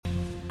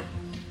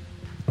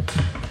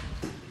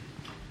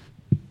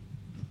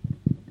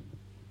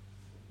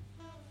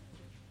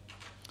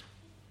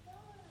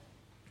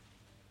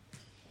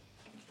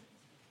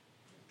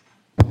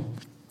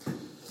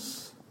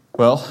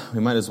Well, we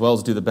might as well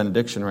do the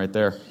benediction right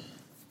there.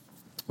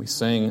 We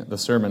sang the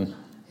sermon.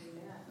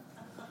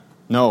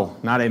 No,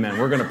 not amen.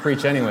 We're going to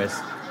preach anyways.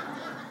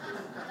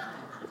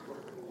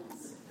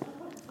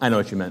 I know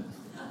what you meant.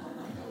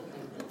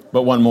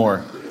 But one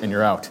more, and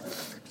you're out.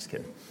 Just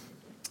kidding.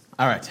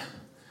 All right.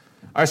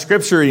 Our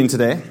scripture reading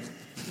today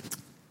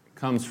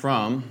comes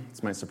from,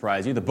 this might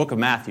surprise you, the book of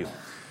Matthew.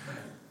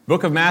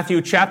 Book of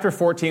Matthew, chapter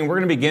 14. We're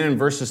going to begin in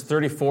verses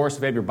 34. So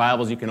if you have your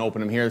Bibles, you can open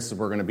them here. This is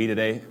where we're going to be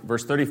today.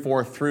 Verse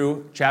 34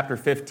 through chapter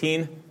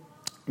 15,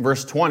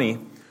 verse 20,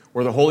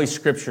 where the Holy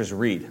Scriptures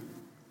read.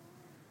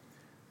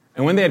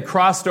 And when they had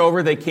crossed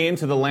over, they came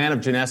to the land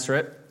of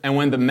Gennesaret. And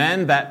when the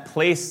men of that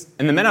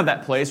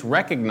place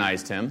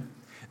recognized him,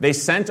 they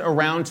sent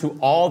around to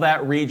all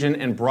that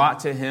region and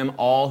brought to him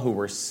all who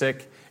were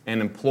sick and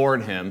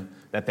implored him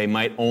that they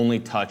might only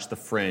touch the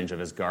fringe of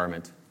his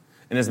garment.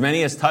 And as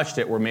many as touched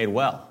it were made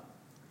well.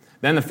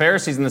 Then the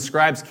Pharisees and the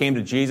scribes came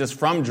to Jesus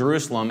from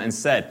Jerusalem and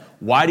said,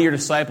 "Why do your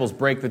disciples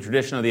break the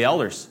tradition of the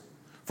elders?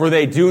 For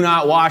they do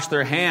not wash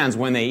their hands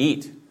when they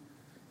eat."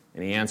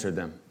 And he answered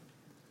them,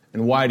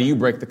 "And why do you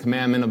break the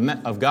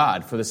commandment of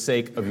God for the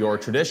sake of your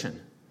tradition?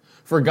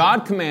 For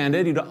God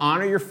commanded you to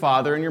honor your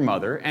father and your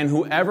mother, and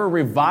whoever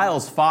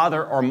reviles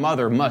father or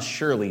mother must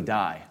surely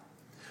die.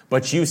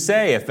 But you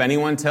say, if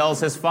anyone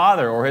tells his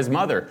father or his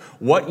mother,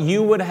 'What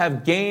you would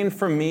have gained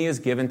from me is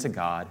given to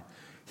God,'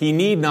 he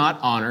need not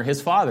honor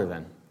his father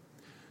then.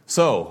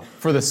 So,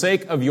 for the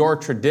sake of your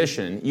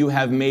tradition, you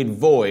have made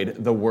void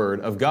the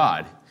word of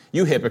God.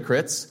 You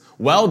hypocrites,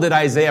 well did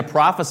Isaiah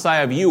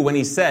prophesy of you when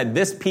he said,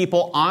 'This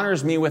people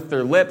honors me with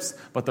their lips,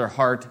 but their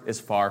heart is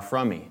far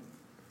from me.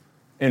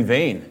 In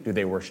vain do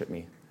they worship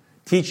me,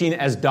 teaching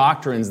as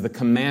doctrines the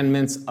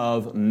commandments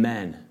of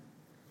men.'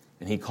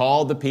 And he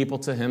called the people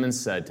to him and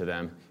said to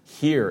them,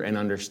 'Hear and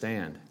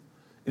understand.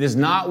 It is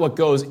not what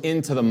goes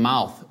into the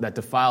mouth that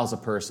defiles a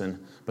person,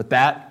 but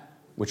that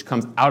which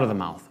comes out of the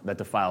mouth that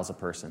defiles a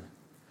person.'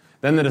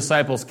 Then the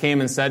disciples came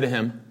and said to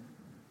him,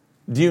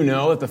 'Do you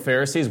know that the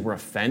Pharisees were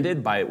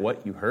offended by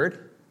what you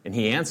heard?' And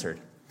he answered,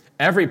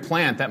 'Every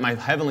plant that my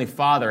heavenly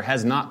Father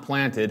has not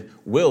planted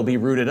will be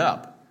rooted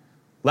up.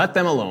 Let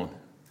them alone.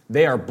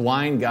 They are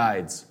blind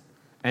guides.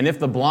 And if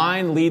the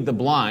blind lead the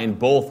blind,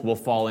 both will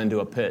fall into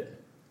a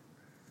pit.'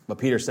 But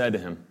Peter said to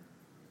him,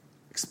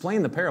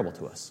 'Explain the parable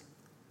to us.'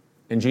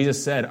 And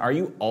Jesus said, 'Are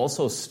you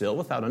also still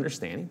without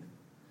understanding?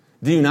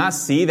 Do you not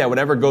see that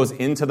whatever goes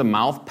into the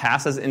mouth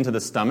passes into the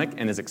stomach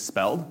and is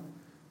expelled?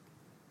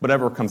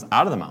 Whatever comes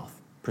out of the mouth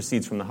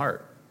proceeds from the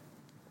heart.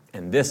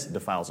 And this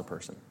defiles a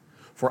person.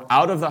 For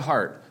out of the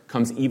heart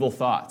comes evil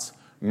thoughts,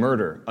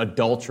 murder,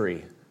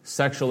 adultery,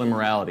 sexual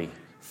immorality,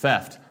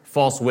 theft,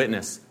 false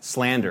witness,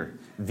 slander.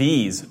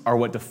 These are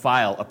what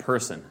defile a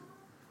person.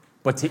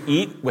 But to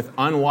eat with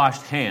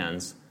unwashed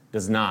hands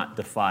does not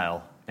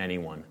defile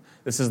anyone."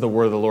 This is the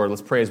word of the Lord.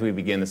 Let's pray as we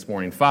begin this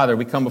morning. Father,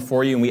 we come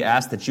before you and we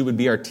ask that you would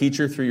be our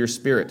teacher through your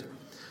Spirit.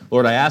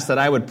 Lord, I ask that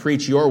I would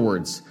preach your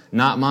words,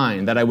 not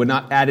mine, that I would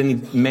not add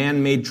any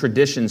man-made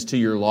traditions to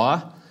your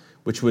law,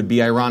 which would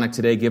be ironic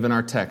today given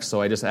our text.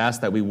 So I just ask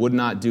that we would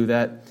not do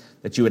that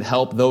you would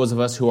help those of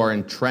us who are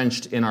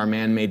entrenched in our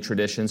man-made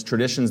traditions,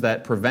 traditions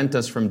that prevent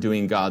us from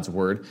doing God's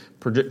word,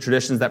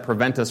 traditions that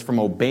prevent us from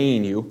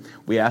obeying you.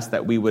 We ask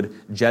that we would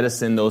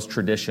jettison those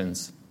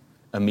traditions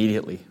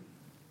immediately.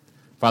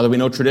 Father, we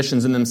know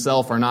traditions in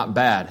themselves are not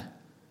bad,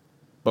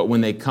 but when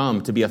they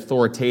come to be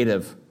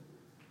authoritative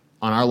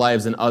on our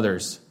lives and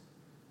others,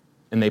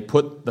 and they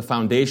put the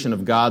foundation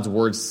of God's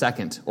word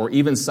second, or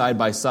even side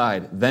by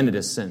side, then it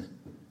is sin.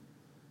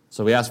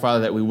 So we ask,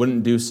 Father, that we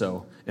wouldn't do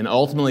so. And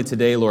ultimately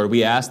today, Lord,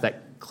 we ask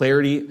that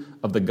clarity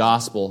of the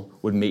gospel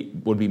would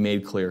be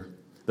made clear.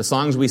 The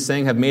songs we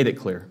sang have made it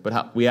clear,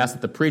 but we ask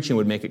that the preaching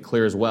would make it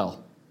clear as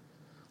well.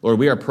 Lord,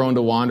 we are prone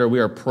to wander. We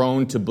are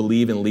prone to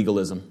believe in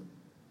legalism.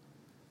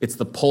 It's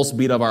the pulse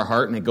beat of our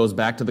heart, and it goes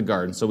back to the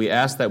garden. So we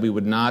ask that we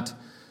would not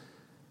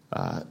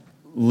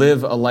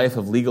live a life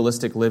of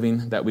legalistic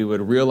living, that we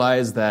would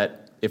realize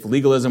that if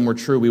legalism were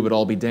true, we would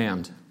all be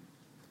damned.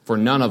 For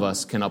none of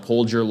us can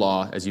uphold your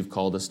law as you've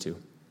called us to.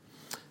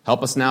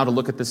 Help us now to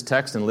look at this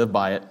text and live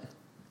by it.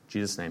 In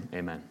Jesus' name,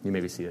 amen. You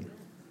may be seated.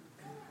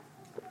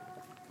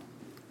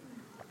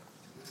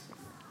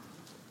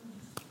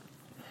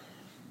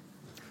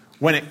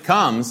 When it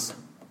comes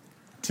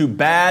to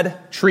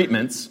bad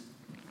treatments,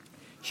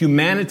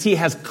 humanity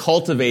has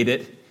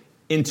cultivated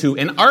into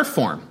an art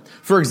form.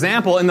 For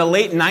example, in the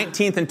late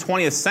 19th and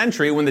 20th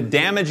century, when the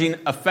damaging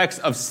effects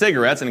of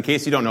cigarettes, and in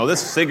case you don't know this,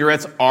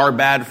 cigarettes are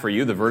bad for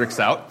you, the verdict's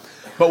out.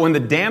 But when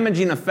the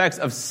damaging effects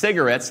of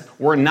cigarettes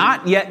were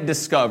not yet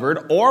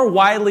discovered or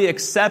widely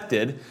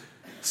accepted,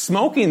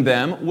 smoking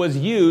them was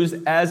used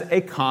as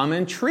a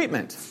common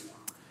treatment.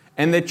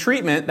 And the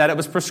treatment that it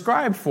was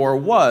prescribed for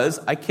was,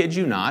 I kid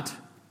you not,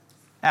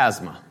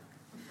 asthma.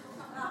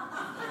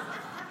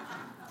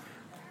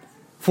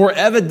 For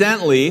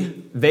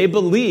evidently, they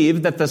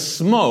believed that the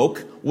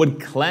smoke would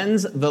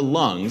cleanse the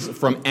lungs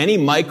from any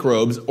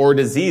microbes or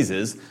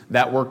diseases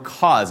that were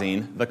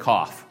causing the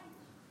cough.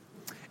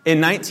 In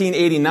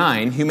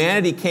 1989,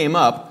 humanity came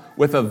up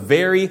with a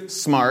very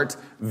smart,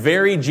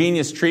 very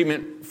genius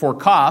treatment for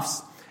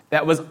coughs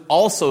that was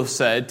also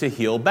said to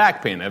heal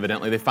back pain.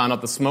 Evidently, they found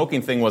out the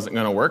smoking thing wasn't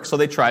going to work, so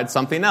they tried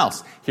something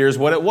else. Here's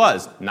what it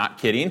was. Not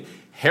kidding.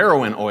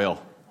 Heroin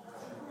oil.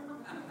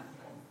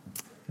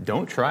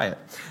 Don't try it.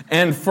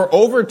 And for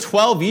over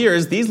 12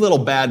 years, these little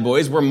bad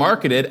boys were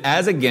marketed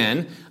as,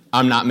 again,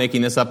 I'm not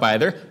making this up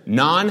either,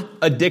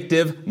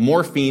 non-addictive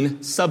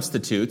morphine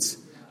substitutes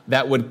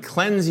that would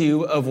cleanse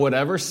you of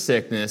whatever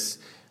sickness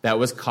that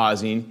was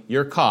causing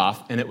your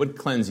cough, and it would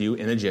cleanse you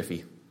in a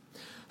jiffy.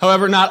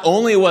 However, not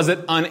only was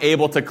it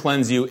unable to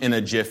cleanse you in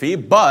a jiffy,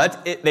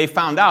 but they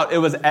found out it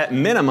was at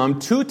minimum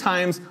 2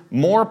 times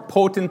more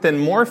potent than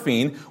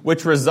morphine,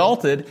 which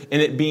resulted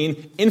in it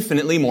being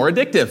infinitely more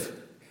addictive.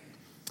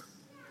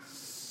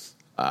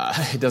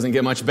 It doesn't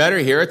get much better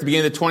here. At the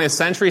beginning of the 20th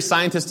century,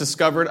 scientists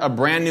discovered a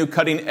brand new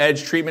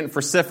cutting-edge treatment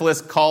for syphilis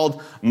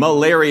called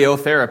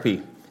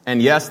malariotherapy.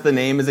 And yes, the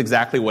name is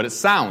exactly what it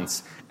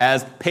sounds.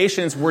 As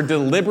patients were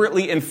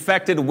deliberately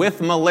infected with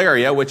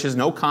malaria, which is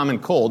no common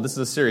cold, this is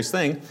a serious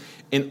thing,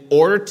 in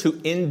order to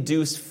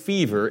induce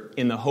fever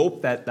in the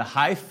hope that the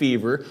high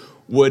fever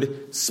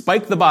would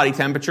spike the body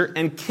temperature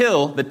and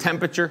kill the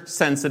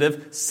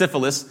temperature-sensitive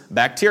syphilis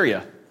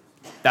bacteria.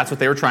 That's what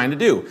they were trying to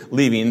do,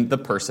 leaving the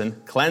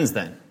person cleansed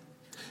then.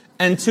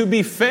 And to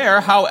be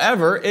fair,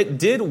 however, it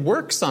did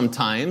work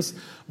sometimes,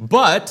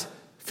 but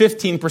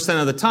 15%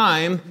 of the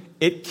time,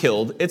 it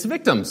killed its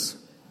victims,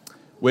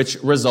 which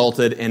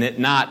resulted in it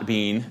not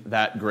being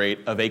that great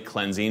of a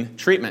cleansing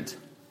treatment.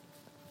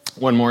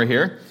 One more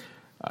here.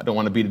 I don't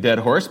want to beat a dead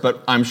horse,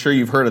 but I'm sure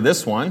you've heard of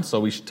this one, so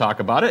we should talk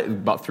about it. It's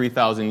about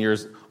 3,000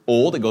 years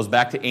old. It goes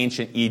back to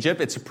ancient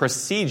Egypt. It's a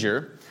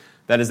procedure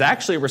that is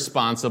actually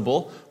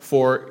responsible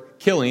for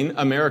killing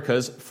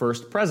America's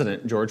first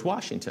president, George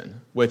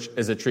Washington, which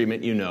is a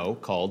treatment you know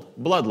called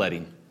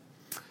bloodletting.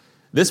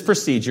 This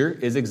procedure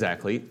is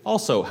exactly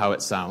also how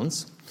it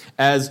sounds,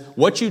 as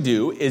what you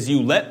do is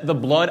you let the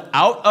blood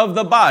out of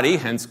the body,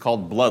 hence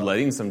called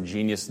bloodletting, some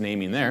genius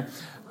naming there,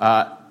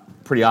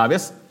 pretty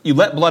obvious. You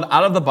let blood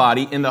out of the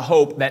body in the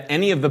hope that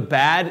any of the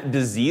bad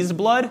disease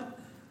blood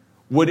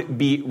would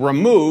be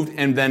removed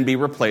and then be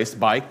replaced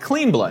by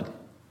clean blood.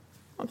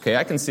 Okay,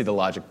 I can see the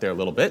logic there a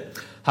little bit.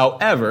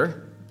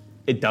 However,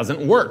 it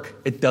doesn't work.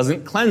 It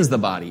doesn't cleanse the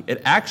body.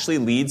 It actually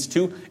leads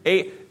to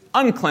an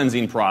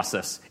uncleansing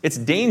process. It's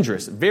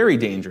dangerous, very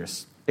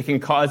dangerous. It can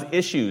cause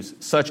issues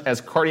such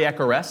as cardiac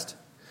arrest,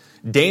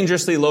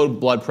 dangerously low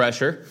blood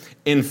pressure,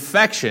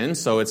 infection,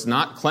 so it's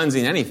not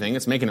cleansing anything,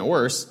 it's making it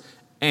worse,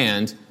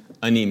 and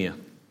anemia.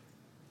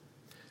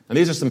 Now,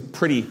 these are some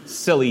pretty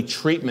silly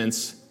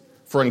treatments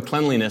for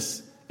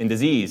uncleanliness and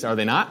disease, are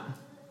they not?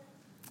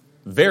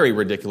 Very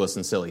ridiculous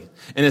and silly.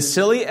 And as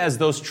silly as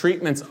those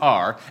treatments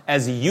are,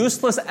 as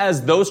useless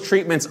as those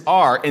treatments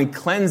are in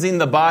cleansing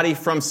the body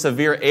from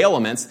severe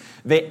ailments,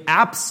 they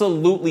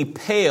absolutely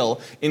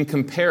pale in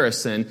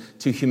comparison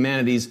to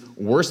humanity's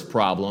worst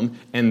problem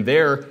and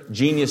their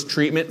genius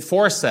treatment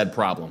for said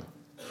problem.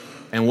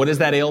 And what is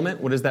that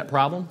ailment? What is that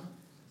problem?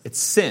 It's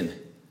sin.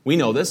 We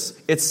know this.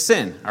 It's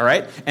sin, all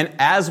right? And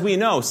as we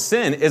know,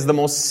 sin is the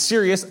most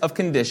serious of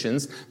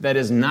conditions that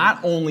is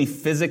not only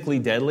physically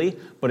deadly,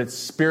 but it's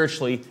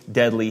spiritually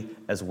deadly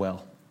as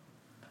well.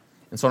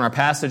 And so in our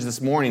passage this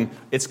morning,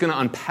 it's going to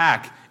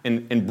unpack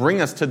and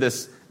bring us to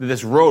this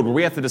road where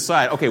we have to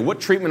decide, okay,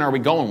 what treatment are we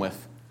going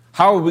with?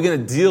 How are we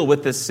going to deal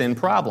with this sin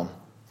problem?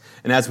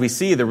 And as we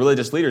see, the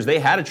religious leaders, they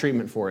had a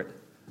treatment for it,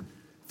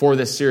 for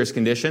this serious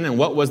condition. And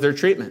what was their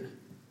treatment?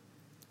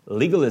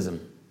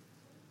 Legalism.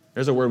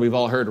 There's a word we've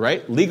all heard,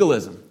 right?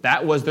 Legalism.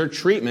 That was their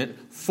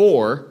treatment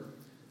for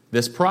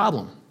this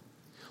problem.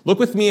 Look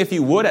with me, if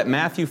you would, at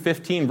Matthew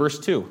 15, verse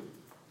 2.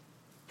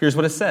 Here's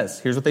what it says.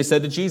 Here's what they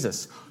said to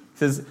Jesus. It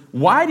says,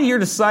 "Why do your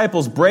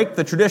disciples break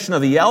the tradition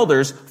of the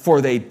elders?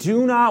 For they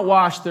do not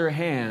wash their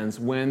hands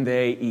when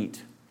they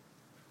eat."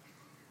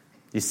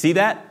 You see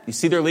that? You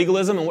see their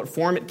legalism and what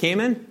form it came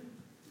in?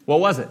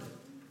 What was it?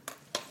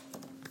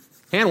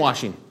 Hand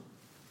washing.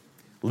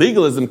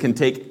 Legalism can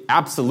take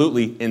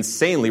absolutely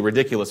insanely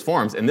ridiculous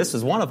forms, and this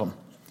is one of them.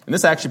 And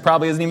this actually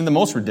probably isn't even the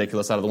most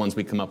ridiculous out of the ones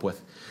we come up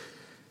with.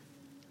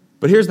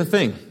 But here's the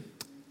thing.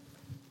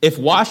 If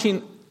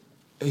washing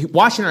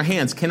our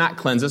hands cannot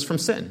cleanse us from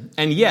sin.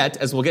 And yet,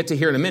 as we'll get to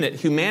here in a minute,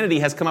 humanity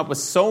has come up with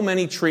so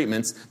many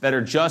treatments that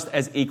are just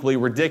as equally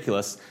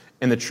ridiculous.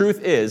 And the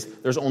truth is,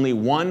 there's only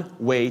one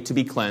way to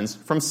be cleansed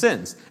from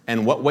sins.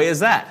 And what way is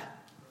that?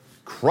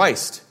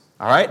 Christ.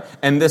 All right?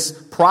 And this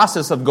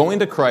process of going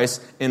to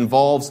Christ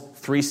involves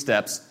 3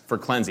 steps for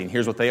cleansing.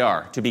 Here's what they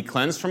are. To be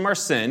cleansed from our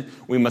sin,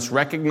 we must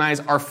recognize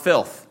our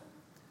filth.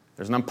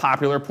 There's an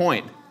unpopular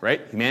point,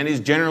 right? Humanity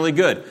is generally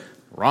good.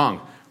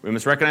 Wrong. We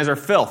must recognize our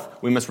filth.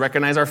 We must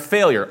recognize our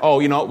failure. Oh,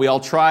 you know, we all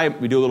try.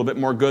 We do a little bit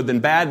more good than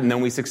bad, and then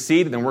we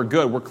succeed, and then we're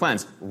good. We're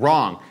cleansed.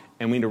 Wrong.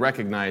 And we need to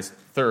recognize,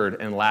 third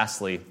and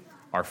lastly,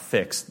 our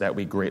fix that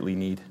we greatly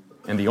need,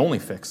 and the only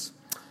fix.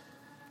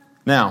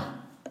 Now,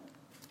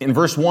 in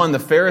verse 1, the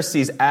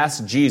Pharisees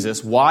asked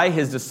Jesus why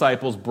his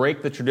disciples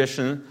break the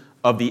tradition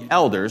of the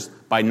elders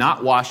by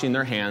not washing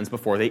their hands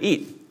before they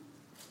eat.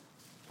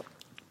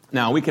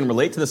 Now, we can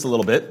relate to this a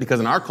little bit because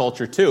in our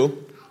culture,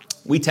 too,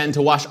 we tend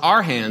to wash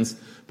our hands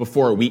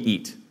before we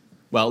eat.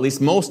 Well, at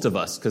least most of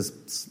us, because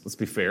let's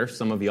be fair,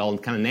 some of y'all are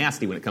kind of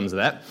nasty when it comes to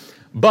that.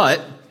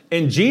 But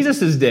in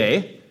Jesus'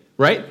 day,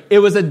 right, it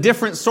was a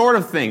different sort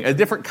of thing, a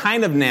different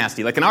kind of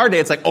nasty. Like in our day,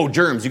 it's like, oh,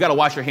 germs, you got to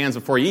wash your hands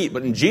before you eat.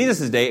 But in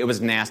Jesus' day, it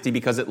was nasty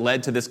because it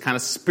led to this kind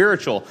of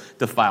spiritual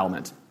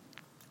defilement.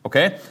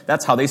 Okay?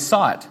 That's how they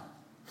saw it.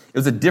 It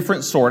was a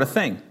different sort of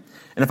thing.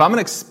 And if I'm going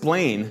to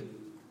explain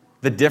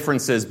the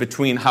differences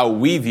between how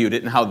we viewed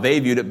it and how they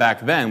viewed it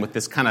back then with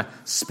this kind of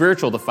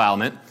spiritual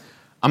defilement,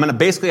 I'm going to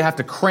basically have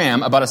to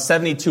cram about a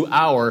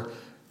 72-hour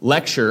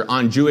lecture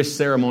on Jewish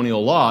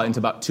ceremonial law into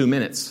about 2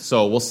 minutes.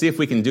 So we'll see if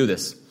we can do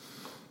this.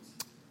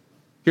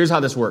 Here's how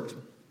this worked.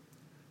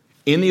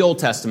 In the Old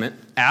Testament,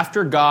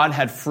 after God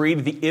had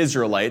freed the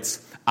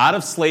Israelites out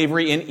of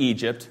slavery in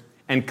Egypt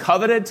and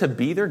coveted to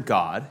be their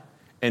God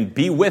and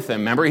be with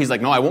them, remember, he's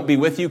like, no, I won't be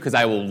with you because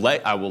I will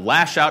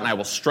lash out and I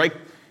will strike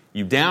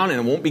you down and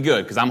it won't be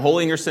good because I'm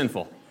holy and you're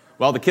sinful.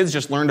 Well, the kids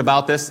just learned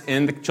about this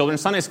in the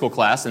children's Sunday school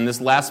class, and this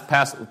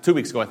past 2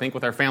 weeks ago, I think,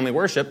 with our family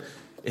worship,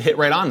 it hit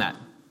right on that.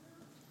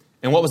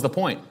 And what was the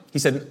point?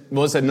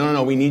 Moses said,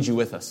 no, we need you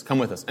with us. Come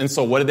with us. And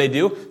so what did they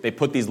do? They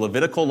put these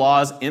Levitical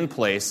laws in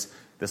place,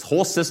 this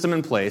whole system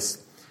in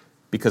place,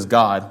 because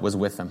God was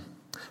with them.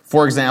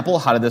 For example,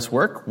 how did this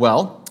work?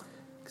 Well,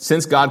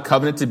 since God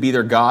covenanted to be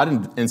their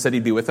God and said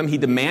he'd be with them, he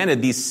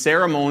demanded these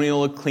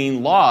ceremonial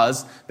clean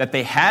laws that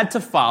they had to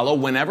follow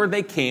whenever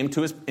they came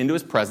into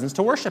his presence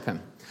to worship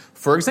him.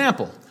 For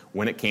example,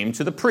 when it came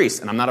to the priests,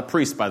 and I'm not a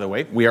priest, by the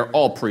way, we are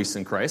all priests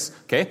in Christ,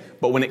 okay?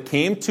 But when it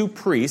came to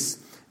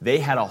priests, they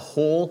had a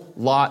whole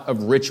lot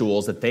of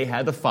rituals that they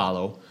had to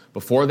follow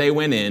before they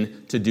went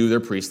in to do their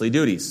priestly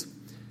duties.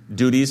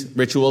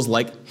 Rituals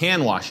like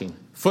hand washing,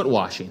 foot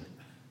washing.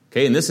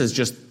 Okay, and this is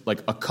just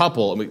like a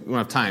couple, we don't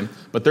have time,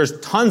 but there's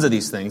tons of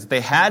these things that they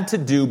had to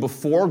do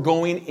before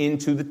going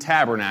into the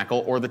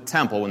tabernacle or the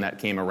temple when that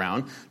came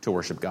around to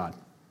worship God.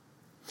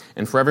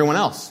 And for everyone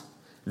else,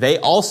 they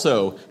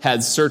also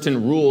had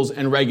certain rules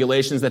and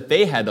regulations that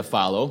they had to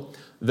follow,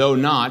 though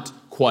not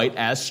quite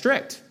as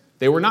strict.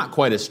 They were not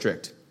quite as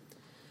strict.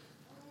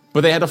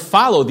 But they had to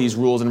follow these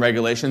rules and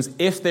regulations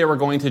if they were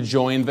going to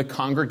join the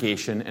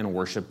congregation and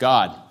worship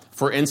God.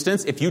 For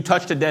instance, if you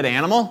touched a dead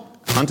animal,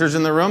 hunters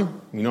in the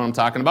room, you know what I'm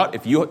talking about.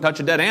 If you touch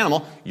a dead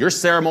animal, you're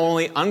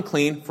ceremonially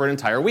unclean for an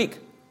entire week.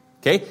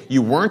 Okay?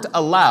 You weren't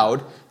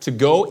allowed to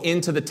go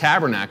into the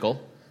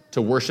tabernacle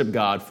to worship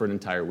God for an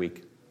entire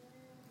week.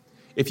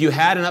 If you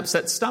had an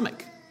upset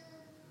stomach,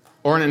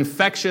 or an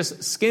infectious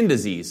skin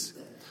disease,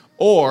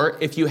 or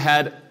if you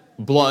had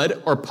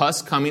blood or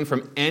pus coming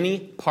from any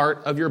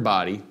part of your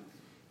body,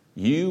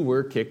 you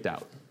were kicked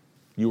out.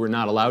 You were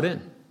not allowed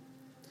in.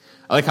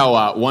 I like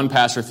how one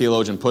pastor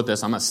theologian put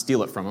this. I'm going to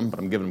steal it from him, but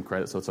I'm giving him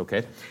credit, so it's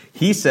okay.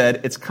 He said,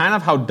 it's kind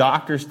of how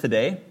doctors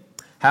today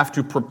have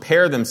to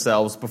prepare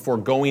themselves before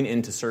going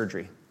into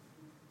surgery.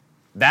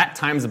 That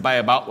times by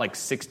about like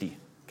 60,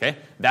 okay?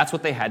 That's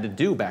what they had to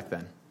do back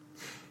then.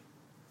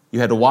 You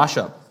had to wash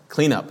up,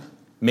 clean up,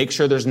 make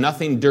sure there's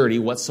nothing dirty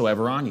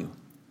whatsoever on you.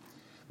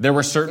 There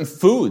were certain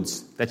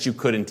foods that you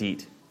couldn't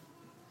eat.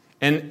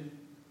 And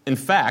in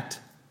fact,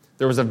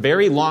 there was a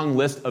very long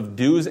list of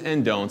do's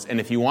and don'ts. And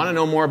if you want to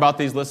know more about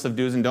these lists of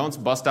do's and don'ts,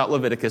 bust out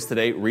Leviticus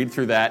today, read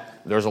through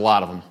that. There's a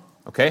lot of them.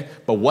 Okay?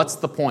 But what's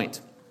the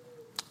point?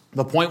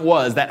 The point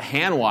was that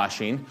hand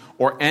washing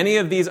or any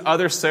of these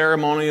other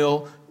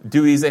ceremonial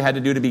duties they had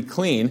to do to be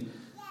clean,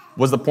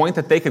 was the point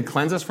that they could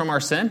cleanse us from our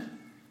sin?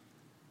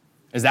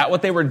 Is that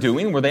what they were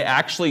doing? Were they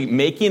actually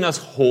making us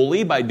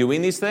holy by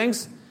doing these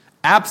things?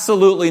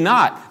 Absolutely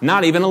not.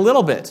 Not even a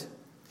little bit.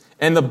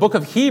 And the book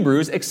of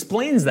Hebrews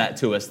explains that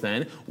to us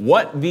then,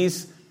 what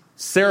these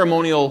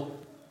ceremonial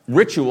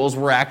rituals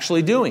were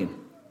actually doing.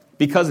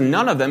 Because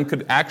none of them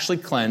could actually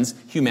cleanse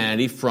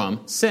humanity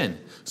from sin.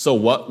 So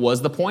what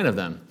was the point of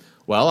them?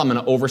 Well, I'm going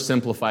to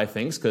oversimplify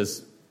things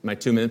because my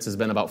 2 minutes has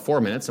been about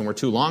 4 minutes and we're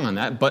too long on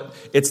that. But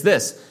it's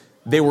this.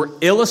 They were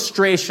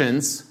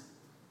illustrations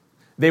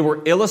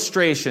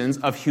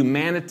of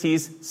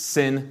humanity's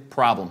sin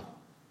problem.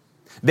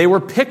 They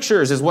were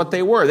pictures is what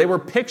they were. They were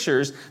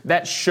pictures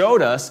that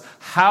showed us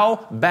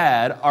how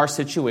bad our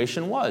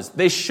situation was.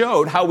 They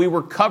showed how we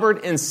were covered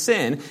in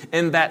sin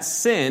and that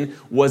sin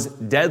was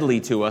deadly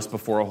to us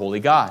before a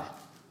holy God.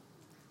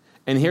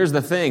 And here's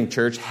the thing,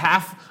 church.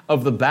 Half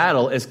of the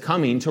battle is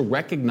coming to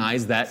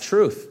recognize that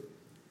truth.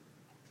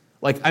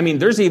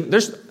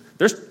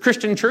 There's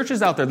Christian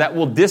churches out there that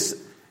will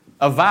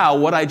disavow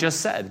what I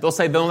just said. They'll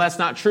say, no, that's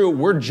not true.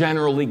 We're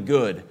generally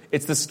good.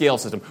 It's the scale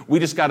system. We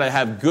just got to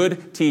have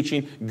good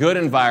teaching, good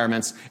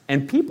environments,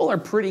 and people are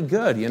pretty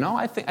good, you know?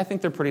 I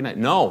think they're pretty nice.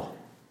 No,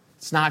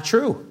 it's not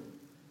true.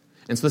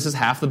 And so this is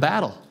half the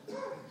battle.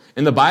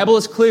 And the Bible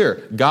is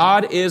clear.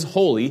 God is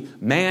holy.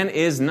 Man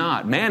is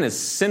not. Man is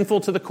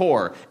sinful to the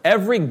core.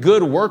 Every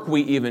good work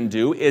we even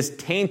do is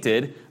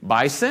tainted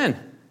by sin.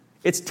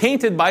 It's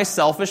tainted by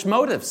selfish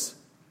motives.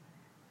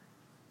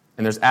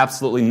 And there's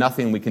absolutely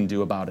nothing we can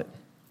do about it.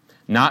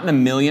 Not in a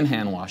million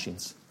hand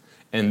washings.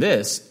 And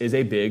this is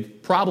a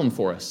big problem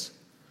for us.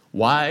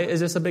 Why is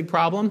this a big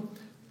problem?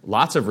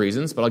 Lots of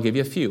reasons, but I'll give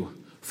you a few.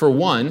 For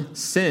one,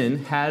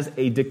 sin has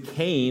a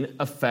decaying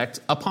effect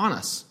upon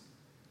us.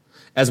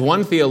 As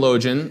one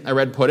theologian I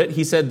read put it,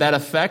 he said that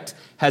effect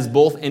has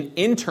both an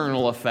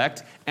internal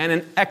effect and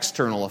an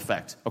external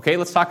effect. Okay,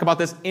 let's talk about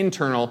this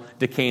internal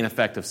decaying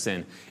effect of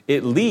sin.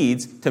 It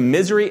leads to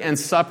misery and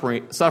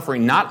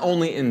suffering not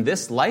only in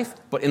this life,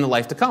 but in the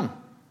life to come.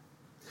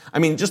 I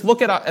mean, just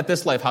look at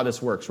this life, how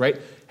this works,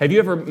 right? Have you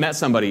ever met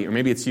somebody, or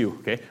maybe it's you,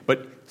 okay,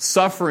 but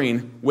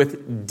suffering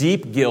with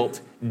deep guilt,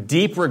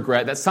 deep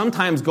regret that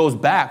sometimes goes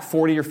back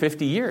 40 or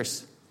 50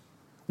 years?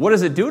 What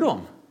does it do to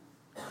them?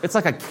 It's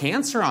like a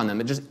cancer on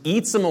them. It just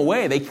eats them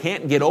away. They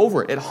can't get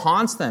over it. It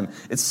haunts them.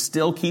 It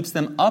still keeps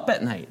them up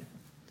at night.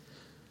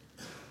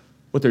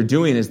 What they're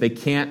doing is they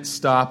can't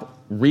stop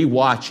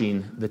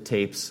rewatching the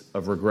tapes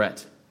of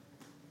regret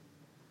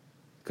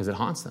because it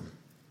haunts them.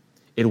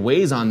 It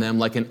weighs on them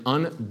like an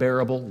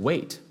unbearable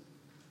weight.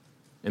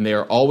 And they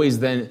are always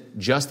then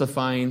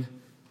justifying,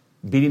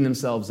 beating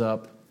themselves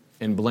up,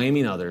 and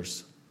blaming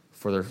others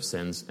for their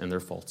sins and their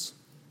faults.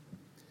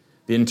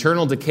 The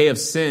internal decay of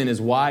sin is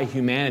why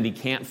humanity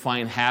can't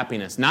find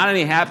happiness. Not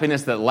any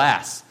happiness that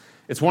lasts.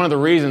 It's one of the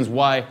reasons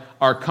why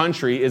our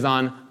country is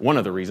on,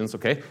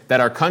 that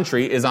our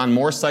country is on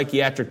more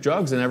psychiatric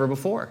drugs than ever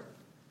before.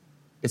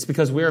 It's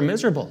because we are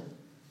miserable.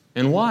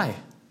 And why?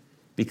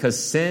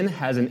 Because sin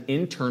has an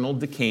internal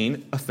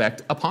decaying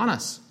effect upon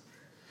us.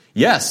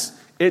 Yes,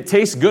 it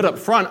tastes good up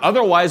front,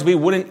 otherwise we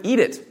wouldn't eat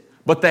it.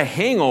 But the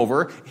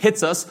hangover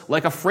hits us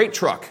like a freight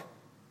truck.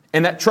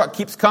 And that truck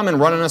keeps coming,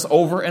 running us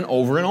over and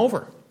over and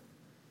over.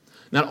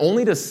 Not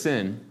only does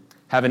sin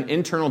have an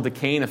internal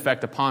decaying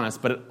effect upon us,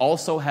 but it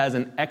also has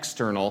an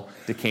external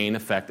decaying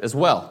effect as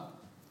well.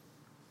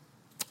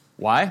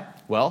 Why?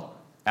 Well,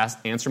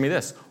 answer me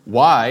this.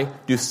 Why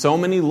do so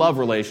many love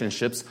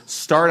relationships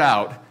start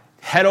out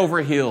head over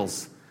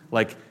heels,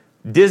 like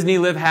Disney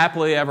Live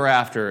Happily Ever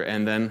After,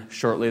 and then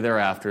shortly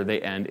thereafter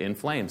they end in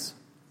flames?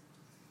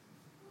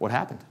 What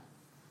happened?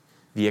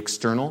 The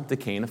external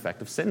decaying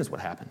effect of sin is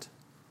what happened.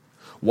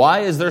 Why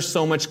is there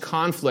so much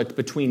conflict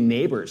between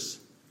neighbors,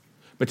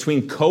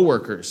 between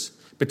coworkers,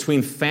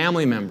 between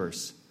family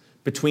members,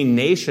 between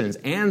nations,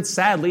 and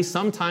sadly,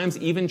 sometimes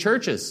even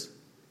churches?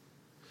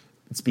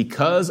 It's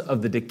because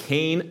of the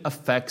decaying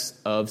effects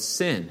of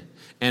sin.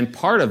 And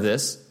part of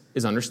this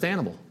is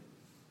understandable.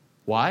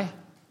 Why?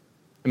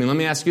 I mean, let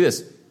me ask you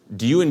this.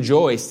 Do you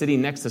enjoy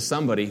sitting next to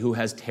somebody who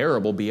has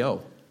terrible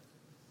BO?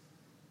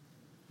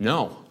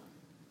 No.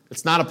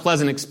 It's not a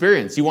pleasant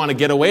experience. You want to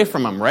get away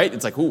from them, right?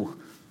 It's like, ooh,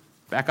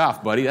 back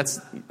off, buddy. That's,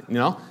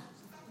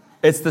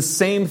 It's the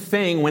same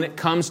thing when it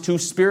comes to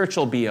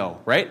spiritual BO,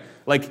 right?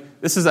 Like,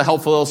 this is a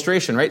helpful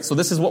illustration, right? So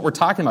this is what we're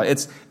talking about.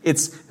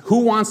 It's who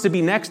wants to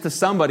be next to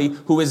somebody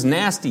who is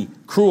nasty,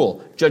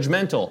 cruel,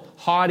 judgmental,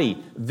 haughty,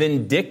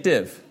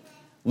 vindictive.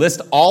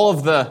 List all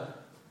of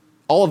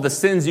the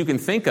sins you can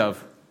think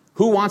of.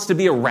 Who wants to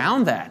be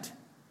around that?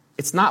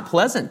 It's not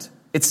pleasant.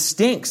 It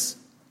stinks.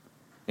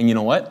 And you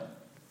know what?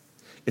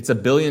 It's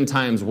 1 billion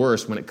times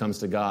worse when it comes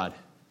to God.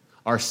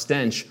 Our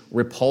stench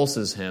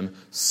repulses him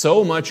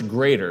so much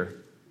greater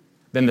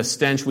than the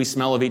stench we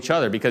smell of each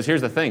other. Because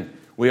here's the thing.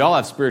 We all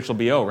have spiritual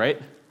BO,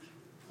 right?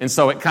 And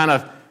so it kind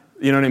of,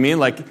 you know what I mean?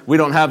 Like, we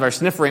don't have our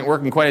sniffer ain't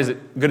working quite as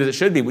good as it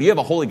should be. Well, you have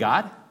a holy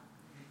God.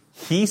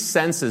 He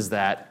senses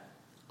that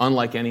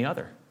unlike any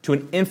other, to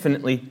an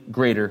infinitely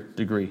greater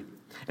degree.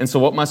 And so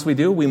what must we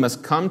do? We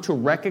must come to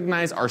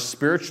recognize our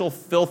spiritual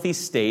filthy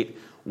state.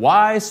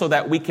 Why? So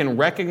that we can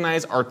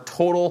recognize our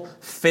total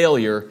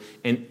failure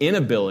and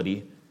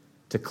inability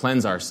to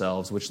cleanse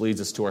ourselves, which leads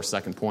us to our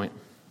second point.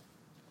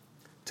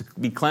 To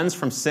be cleansed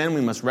from sin,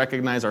 we must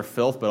recognize our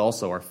filth, but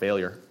also our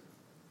failure.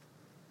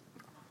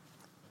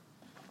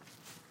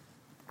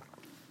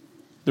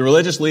 The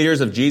religious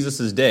leaders of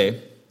Jesus'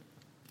 day,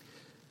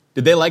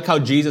 did they like how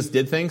Jesus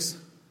did things?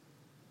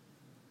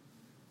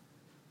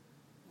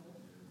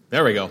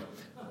 There we go.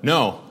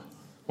 No.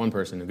 One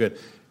person, good.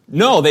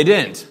 No, they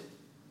didn't.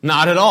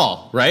 Not at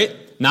all, right?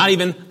 Not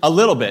even a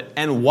little bit.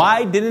 And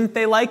why didn't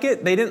they like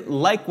it? They didn't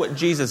like what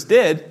Jesus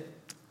did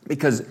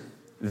because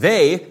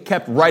they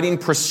kept writing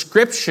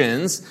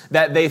prescriptions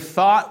that they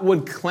thought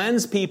would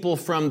cleanse people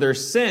from their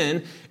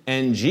sin,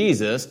 and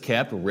Jesus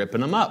kept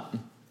ripping them up.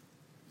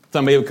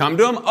 Somebody would come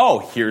to him, oh,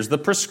 here's the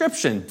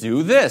prescription,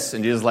 do this.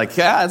 And Jesus was like,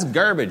 yeah, that's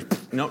garbage.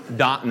 No,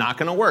 not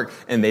going to work.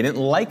 And they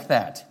didn't like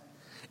that.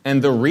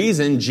 And the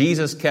reason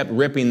Jesus kept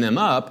ripping them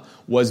up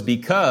was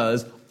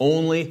because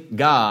only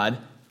God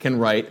can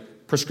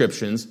write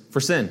prescriptions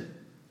for sin.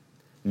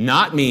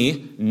 Not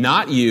me,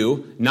 not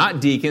you,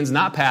 not deacons,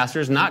 not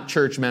pastors, not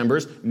church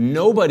members.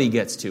 Nobody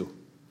gets to.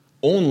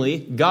 Only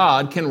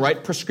God can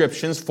write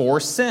prescriptions for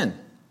sin.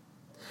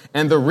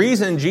 And the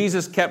reason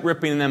Jesus kept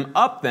ripping them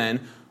up then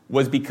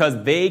was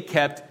because they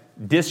kept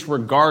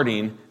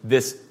disregarding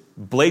this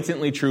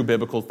blatantly true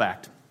biblical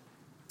fact.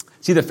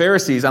 See, the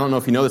Pharisees, I don't know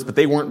if you know this, but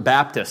they weren't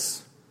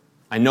Baptists.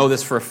 I know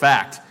this for a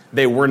fact.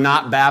 They were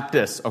not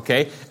Baptists,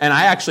 okay? And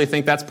I actually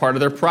think that's part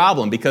of their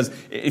problem, because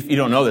if you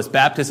don't know this,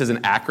 Baptist is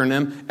an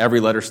acronym. Every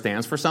letter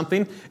stands for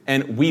something.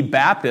 And we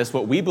Baptists,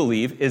 what we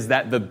believe is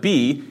that the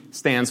B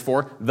stands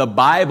for the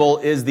Bible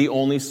is the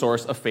only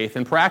source of faith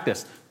and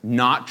practice,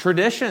 not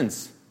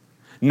traditions,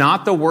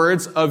 not the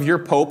words of your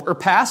pope or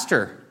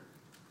pastor.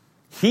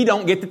 He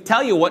don't get to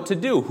tell you what to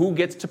do. Who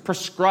gets to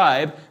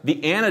prescribe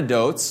the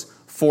antidotes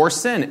for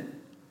sin?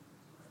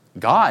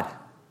 God.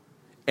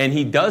 And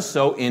he does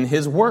so in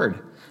his word.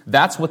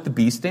 That's what the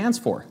B stands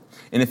for.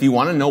 And if you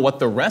want to know what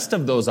the rest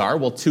of those are,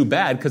 well, too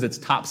bad, because it's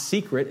top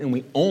secret, and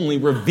we only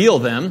reveal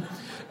them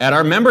at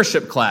our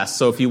membership class.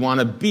 So if you want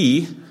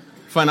to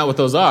find out what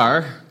those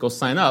are, go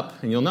sign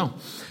up, and you'll know.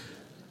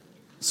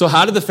 So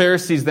how did the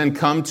Pharisees then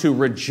come to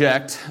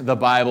reject the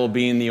Bible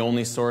being the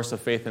only source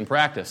of faith and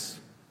practice?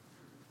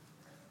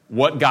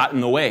 What got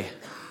in the way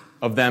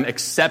of them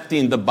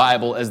accepting the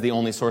Bible as the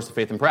only source of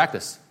faith and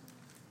practice?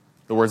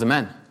 The words of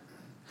men,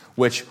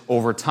 which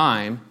over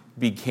time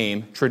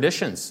became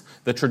traditions,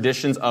 the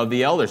traditions of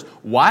the elders.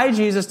 Why,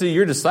 Jesus, do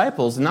your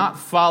disciples not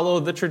follow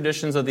the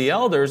traditions of the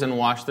elders and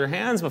wash their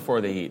hands before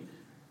they eat?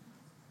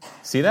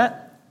 See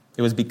that?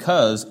 It was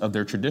because of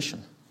their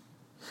tradition.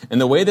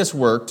 And the way this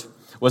worked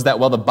was that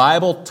while the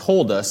Bible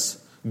told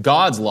us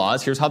God's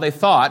laws, here's how they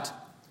thought.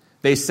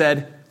 They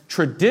said,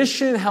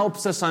 tradition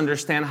helps us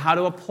understand how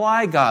to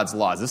apply God's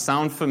laws. Does this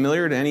sound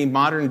familiar to any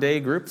modern day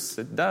groups?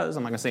 It does.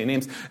 I'm not going to say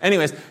names.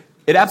 Anyways,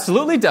 it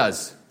absolutely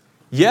does.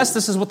 Yes,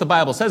 this is what the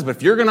Bible says, but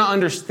if you're going to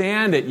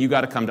understand it, you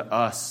got to come to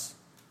us.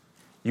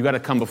 You got to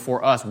come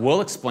before us.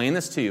 We'll explain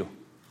this to you.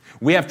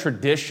 We have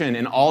tradition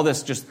and all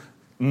this just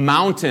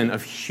mountain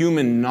of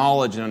human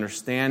knowledge and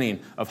understanding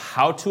of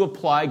how to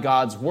apply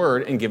God's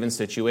word in given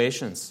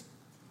situations.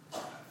 Do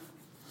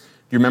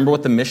you remember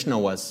what the Mishnah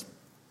was?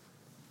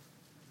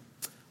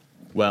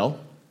 Well,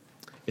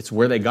 it's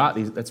where they got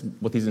these. That's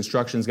what these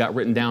instructions got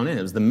written down in.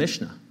 It was the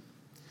Mishnah.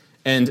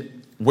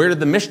 And where did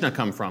the Mishnah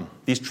come from?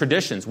 These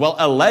traditions. Well,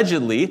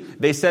 allegedly,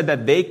 they said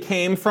that they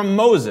came from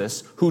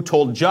Moses, who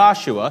told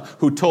Joshua,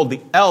 who told the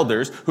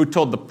elders, who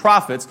told the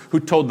prophets, who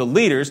told the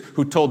leaders,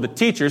 who told the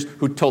teachers,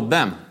 who told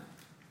them.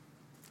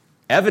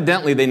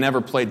 Evidently, they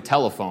never played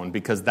telephone,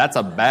 because that's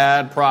a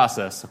bad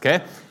process,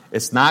 okay?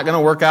 It's not going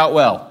to work out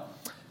well.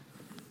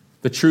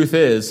 The truth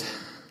is,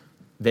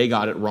 they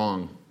got it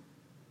wrong.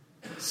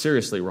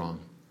 Seriously wrong.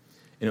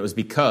 And it was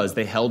because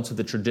they held to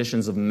the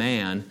traditions of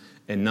man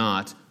and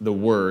not the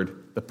word,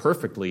 the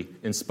perfectly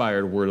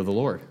inspired word of the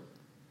Lord.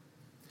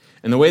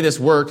 And the way this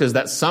worked is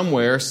that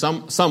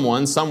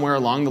someone somewhere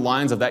along the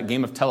lines of that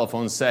game of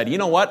telephone said, you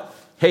know what?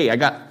 Hey, I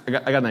got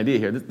an idea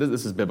here.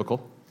 This is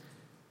biblical.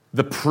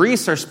 The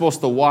priests are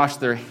supposed to wash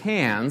their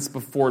hands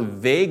before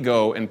they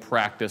go and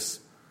practice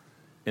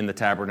in the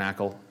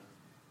tabernacle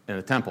in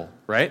the temple,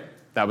 right?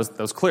 That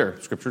was clear.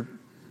 Scripture,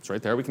 it's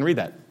right there. We can read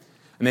that.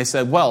 And they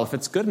said, well, if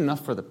it's good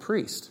enough for the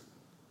priest,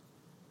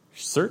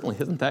 certainly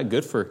isn't that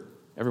good for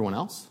everyone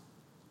else?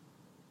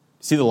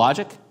 See the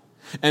logic?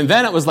 And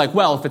then it was like,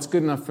 well, if it's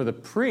good enough for the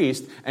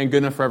priest and good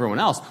enough for everyone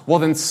else, well,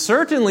 then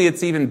certainly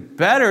it's even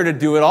better to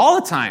do it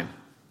all the time.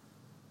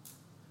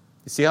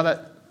 You see how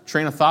that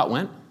train of thought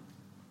went?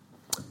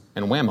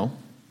 And whammo,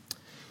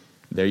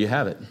 there you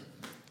have it.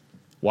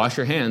 Wash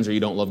your hands or you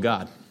don't love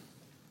God.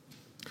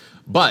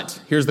 But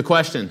here's the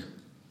question.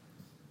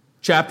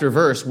 Chapter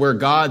verse where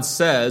God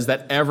says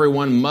that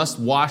everyone must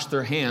wash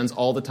their hands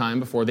all the time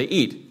before they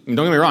eat. I mean,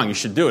 don't get me wrong, you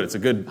should do it. It's a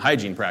good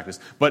hygiene practice.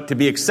 But to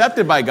be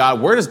accepted by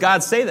God, where does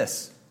God say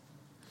this?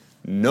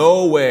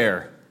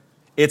 Nowhere.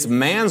 It's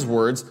man's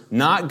words,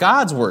 not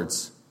God's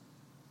words.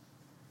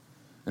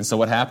 And so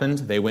what happened?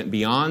 They went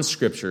beyond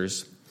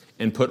scriptures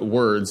and put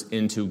words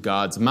into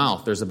God's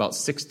mouth. There's about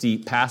 60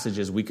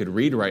 passages we could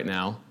read right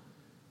now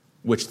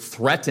which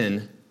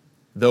threaten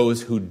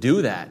those who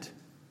do that.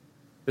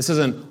 This is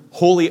an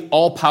holy,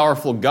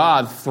 all-powerful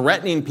God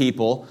threatening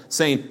people,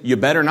 saying, you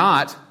better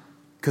not,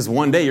 because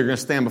one day you're going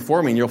to stand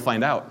before me and you'll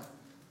find out.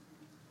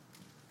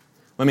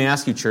 Let me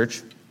ask you,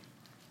 church,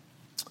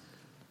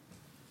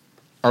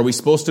 are we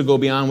supposed to go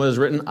beyond what is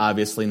written?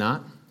 Obviously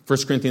not.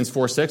 1 Corinthians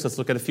 4:6, let's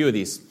look at a few of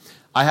these.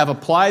 I have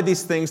applied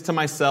these things to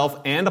myself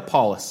and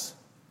Apollos.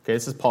 Okay,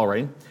 this is Paul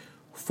writing.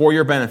 For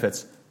your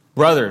benefits.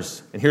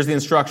 Brothers, and here's the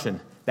instruction,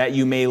 that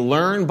you may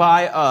learn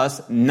by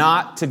us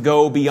not to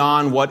go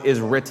beyond what is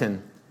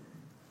written.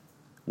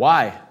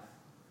 Why?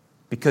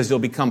 Because you'll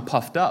become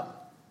puffed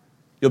up.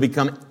 You'll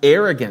become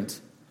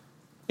arrogant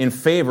in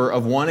favor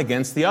of one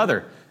against the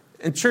other.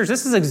 And church,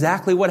 this is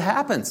exactly what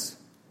happens.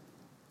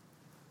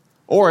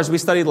 Or as we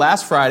studied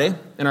last Friday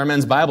in our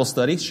men's Bible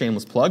study,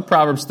 shameless plug,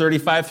 Proverbs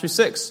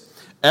 35-6.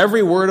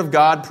 Every word of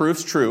God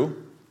proves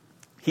true.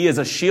 He is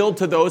a shield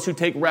to those who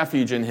take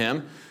refuge in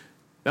him.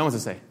 Then what's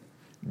it say?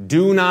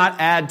 Do not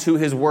add to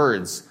his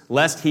words,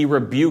 lest he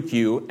rebuke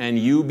you and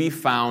you be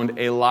found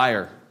a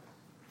liar.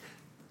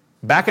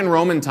 Back in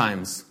Roman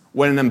times,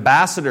 when an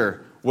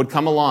ambassador would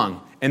come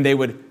along and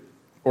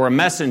or a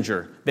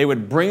messenger, they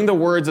would bring the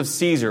words of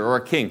Caesar or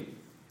a king.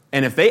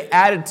 And if they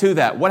added to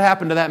that, what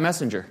happened to that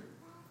messenger?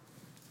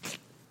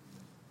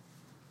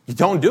 You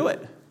don't do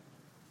it.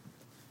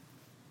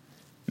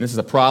 And this is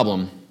a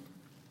problem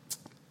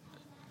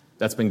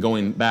that's been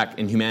going back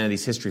in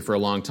humanity's history for a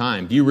long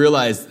time. Do you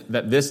realize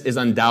that this is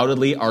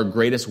undoubtedly our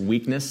greatest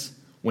weakness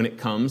when it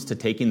comes to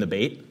taking the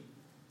bait?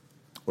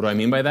 What do I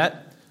mean by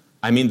that?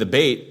 I mean the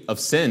bait of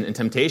sin and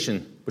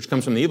temptation, which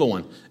comes from the evil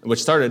one, which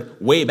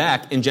started way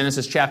back in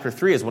Genesis chapter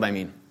 3 is what I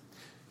mean.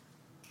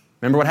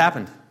 Remember what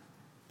happened?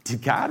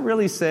 Did God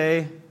really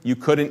say you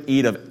couldn't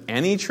eat of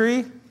any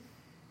tree?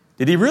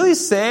 Did he really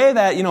say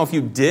that, if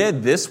you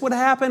did, this would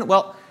happen?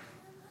 Well,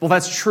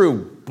 that's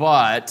true,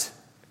 but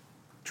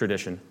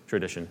tradition.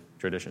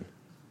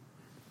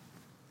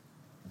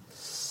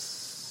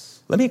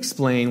 Let me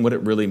explain what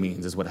it really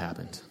means is what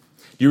happened.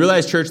 Do you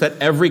realize, church, that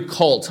every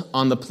cult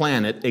on the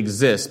planet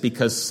exists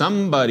because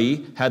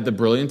somebody had the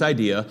brilliant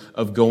idea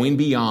of going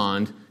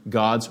beyond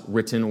God's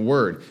written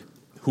word,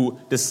 who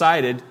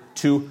decided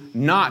to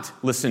not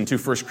listen to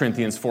 1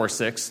 Corinthians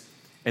 4:6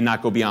 and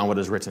not go beyond what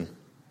is written.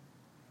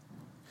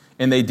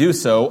 And they do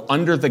so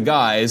under the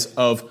guise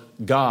of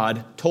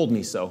God told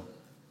me so.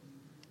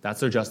 That's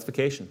their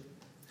justification.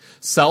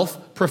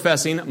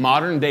 Self-professing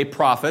modern-day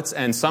prophets,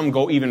 and some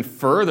go even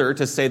further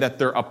to say that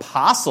they're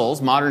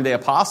apostles, modern-day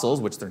apostles,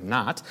 which they're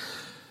not,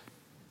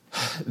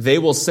 they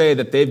will say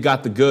that they've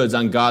got the goods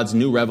on God's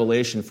new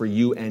revelation for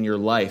you and your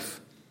life.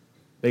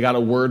 They got a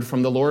word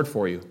from the Lord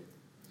for you.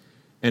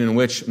 And in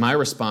which my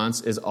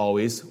response is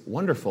always,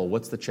 wonderful,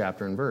 what's the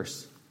chapter and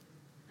verse?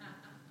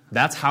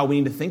 That's how we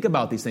need to think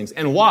about these things.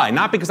 And why?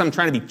 Not because I'm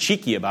trying to be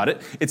cheeky about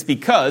it. It's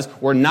because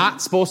we're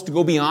not supposed to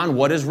go beyond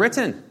what is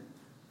written.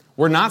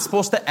 We're not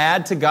supposed to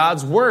add to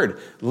God's word,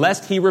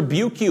 lest he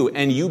rebuke you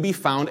and you be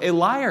found a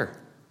liar.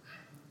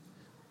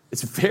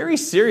 It's very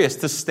serious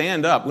to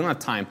stand up. We don't have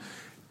time.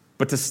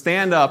 But to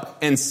stand up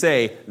and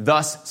say,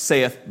 thus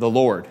saith the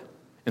Lord.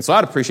 And so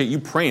I'd appreciate you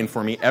praying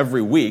for me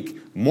every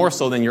week, more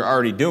so than you're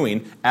already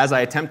doing, as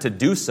I attempt to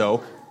do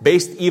so,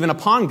 based even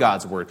upon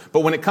God's word.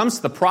 But when it comes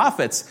to the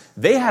prophets,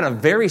 they had a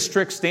very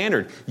strict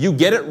standard. You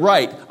get it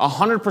right,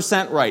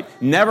 100% right,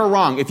 never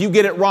wrong. If you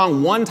get it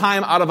wrong one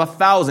time out of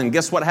 1,000,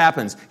 guess what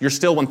happens? You're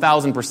still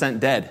 1,000%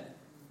 dead.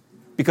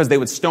 Because they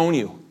would stone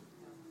you.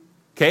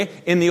 Okay?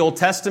 In the Old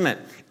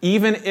Testament,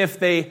 even if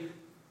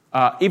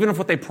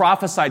what they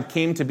prophesied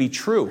came to be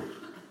true,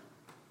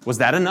 was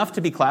that enough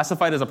to be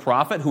classified as a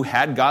prophet who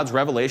had God's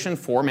revelation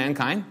for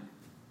mankind?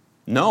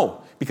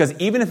 No, because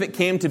even if it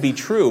came to be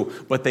true,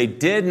 but they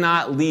did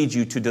not lead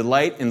you to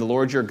delight in the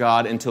Lord your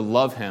God and to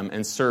love him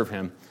and serve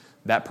him,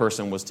 that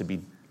person was to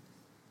be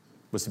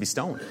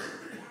stoned.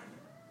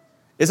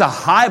 It's a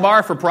high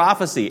bar for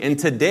prophecy. And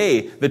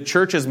today, the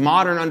church's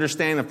modern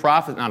understanding of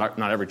prophecy, not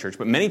every church,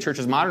 but many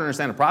churches' modern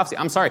understanding of prophecy,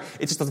 I'm sorry,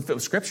 it just doesn't fit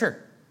with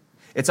Scripture.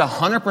 It's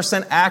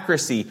 100%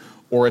 accuracy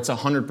or it's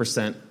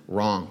 100%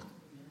 wrong.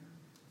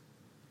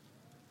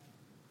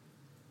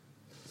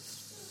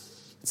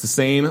 It's the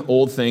same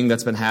old thing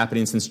that's been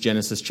happening since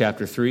Genesis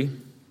chapter 3.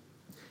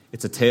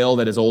 It's a tale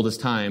that is old as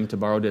time, to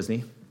borrow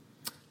Disney.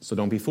 So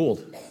don't be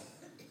fooled.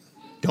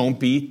 Don't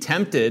be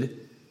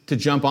tempted to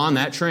jump on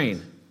that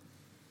train.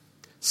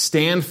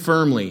 Stand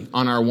firmly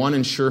on our one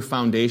and sure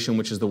foundation,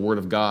 which is the Word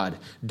of God.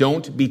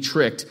 Don't be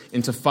tricked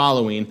into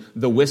following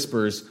the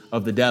whispers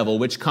of the devil,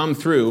 which come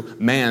through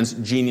man's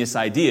genius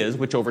ideas,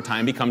 which over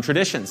time become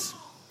traditions.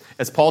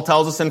 As Paul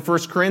tells us in 1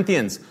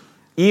 Corinthians,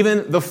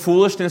 even the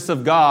foolishness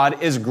of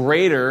God is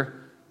greater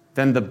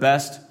than the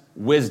best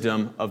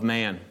wisdom of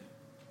man.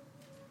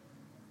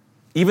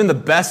 Even the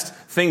best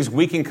things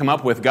we can come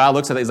up with, God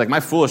looks at it, he's like, my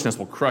foolishness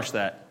will crush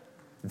that.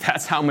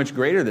 That's how much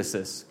greater this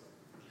is.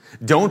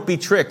 Don't be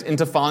tricked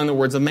into following the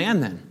words of man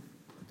then.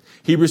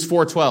 Hebrews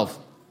 4:12.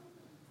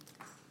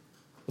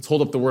 Let's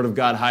hold up the Word of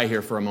God high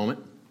here for a moment.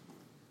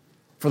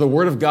 For the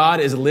Word of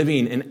God is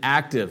living and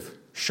active,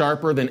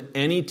 sharper than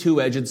any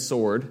two-edged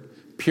sword,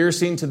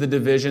 piercing to the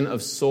division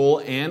of soul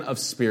and of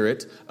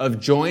spirit, of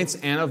joints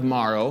and of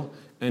marrow,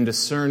 and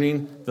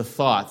discerning the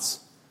thoughts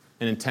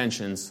and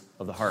intentions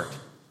of the heart.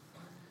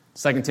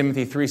 2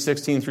 Timothy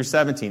 3:16 through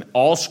 17.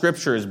 All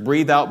Scripture is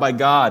breathed out by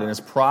God and is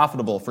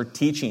profitable for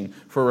teaching,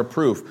 for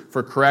reproof,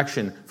 for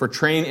correction, for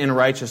training in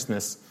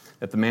righteousness,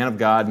 that the man of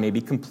God may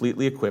be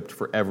completely equipped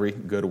for every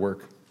good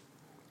work.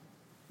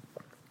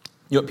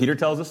 You know what Peter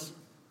tells us?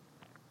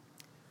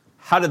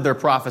 How did their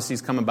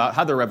prophecies come about?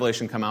 How did their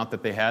revelation come out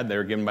that they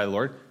were given by the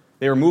Lord?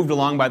 They were moved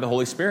along by the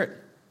Holy Spirit.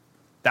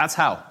 That's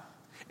how.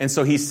 And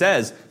so he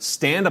says,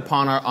 stand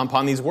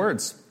upon these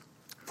words,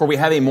 for we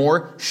have a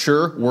more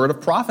sure word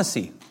of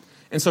prophecy.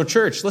 And so,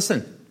 church,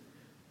 listen.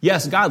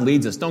 Yes, God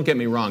leads us. Don't get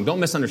me wrong. Don't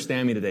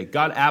misunderstand me today.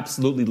 God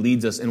absolutely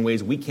leads us in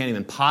ways we can't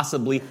even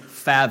possibly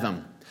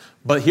fathom.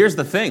 But here's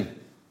the thing.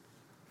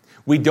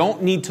 We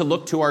don't need to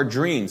look to our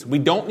dreams. We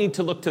don't need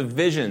to look to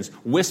visions,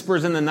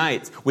 whispers in the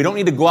night. We don't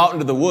need to go out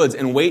into the woods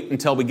and wait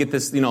until we get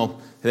this,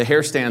 the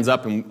hair stands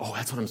up and,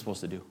 that's what I'm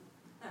supposed to do.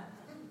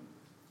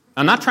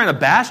 I'm not trying to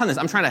bash on this.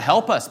 I'm trying to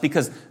help us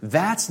because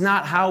that's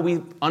not how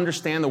we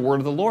understand the word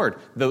of the Lord,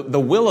 the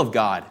will of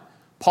God.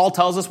 Paul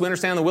tells us we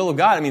understand the will of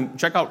God. I mean,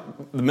 check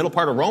out the middle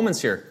part of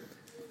Romans here.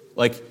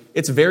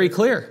 It's very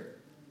clear.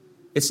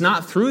 It's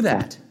not through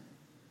that.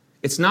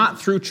 It's not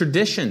through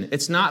tradition.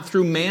 It's not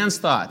through man's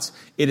thoughts.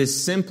 It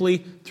is simply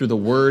through the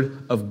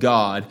Word of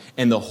God.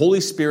 And the Holy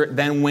Spirit,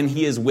 then when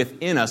He is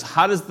within us,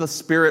 how does the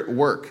Spirit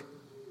work?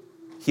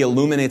 He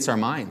illuminates our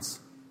minds.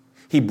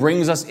 He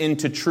brings us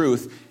into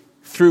truth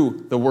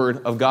through the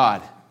Word of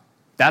God.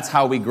 That's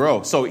how we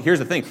grow. So here's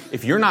the thing.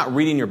 If you're not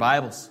reading your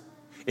Bibles,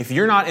 if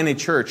you're not in a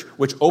church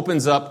which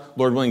opens up,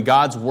 Lord willing,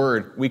 God's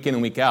Word week in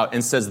and week out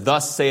and says,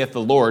 "Thus saith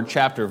the Lord,"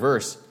 chapter,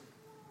 verse,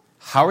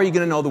 how are you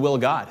going to know the will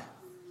of God?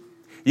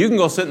 You can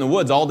go sit in the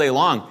woods all day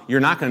long. You're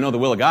not going to know the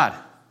will of God.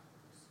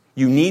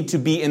 You need to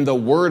be in the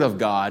Word of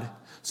God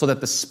so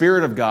that the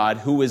Spirit of God,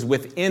 who is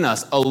within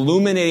us,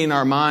 illuminating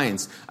our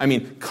minds,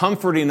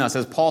 comforting us,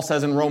 as Paul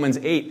says in Romans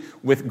 8,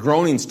 with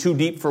groanings too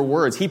deep for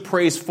words. He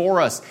prays for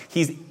us.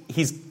 He's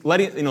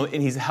letting,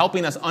 and He's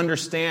helping us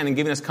understand and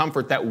giving us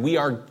comfort that we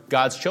are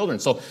God's children.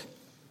 So,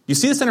 you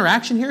see this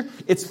interaction here?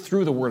 It's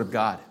through the Word of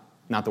God,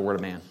 not the Word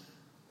of man.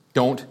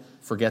 Don't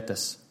forget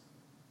this.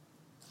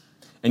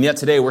 And yet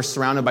today we're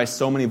surrounded by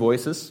so many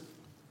voices,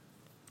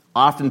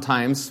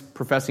 oftentimes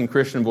professing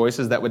Christian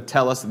voices that would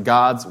tell us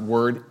God's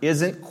Word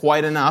isn't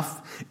quite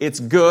enough. It's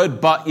good,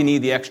 but you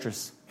need the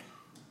extras.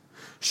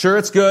 Sure,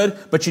 it's good,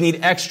 but you need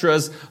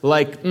extras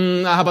like,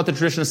 how about the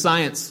tradition of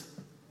science?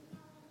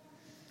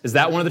 Is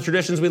that one of the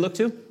traditions we look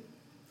to?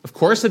 Of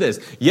course it is.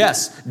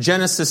 Yes,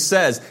 Genesis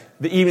says,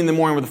 the evening and the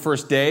morning were the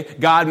first day.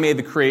 God made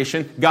the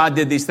creation. God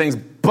did these things,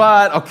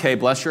 but, okay,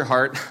 bless your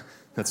heart.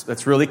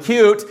 That's really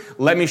cute.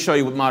 Let me show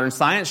you what modern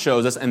science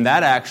shows us, and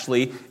that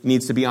actually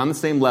needs to be on the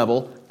same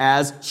level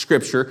as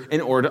Scripture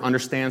in order to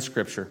understand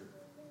Scripture.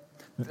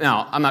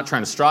 Now, I'm not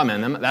trying to straw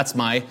man them. That's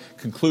my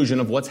conclusion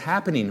of what's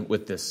happening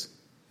with this.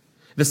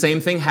 The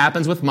same thing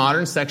happens with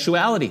modern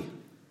sexuality.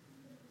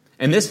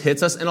 And this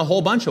hits us in a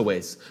whole bunch of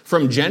ways.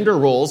 From gender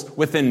roles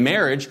within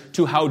marriage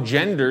to how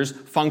genders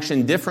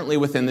function differently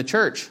within the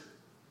church.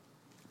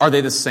 Are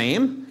they the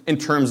same in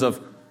terms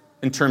of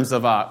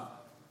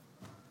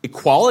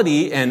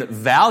equality and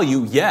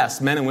value?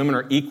 Yes, men and women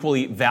are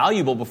equally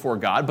valuable before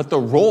God, but the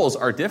roles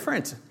are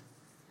different.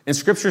 And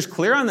Scripture's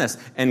clear on this.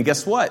 And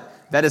guess what?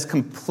 That is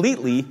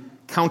completely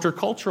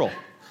countercultural.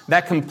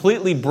 That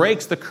completely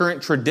breaks the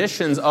current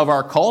traditions of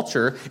our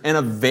culture in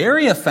a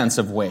very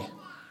offensive way.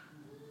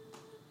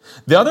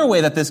 The other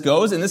way that this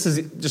goes, and this has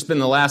just been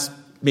the last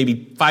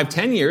maybe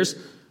 5-10 years,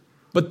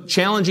 but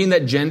challenging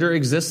that gender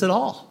exists at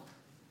all.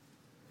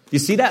 You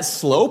see that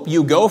slope?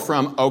 You go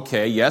from,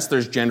 okay, yes,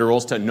 there's gender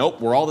roles, to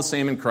nope, we're all the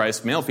same in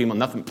Christ, male, female,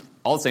 nothing,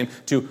 all the same,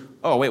 to,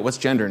 oh, wait, what's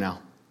gender now?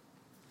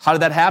 How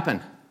did that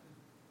happen?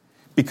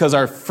 Because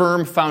our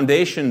firm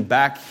foundation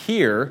back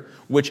here,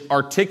 which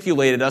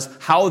articulated us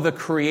how the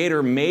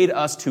Creator made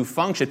us to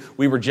function,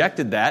 we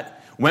rejected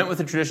that, went with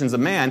the traditions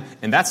of man,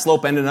 and that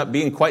slope ended up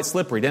being quite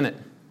slippery, didn't it?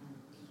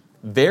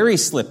 Very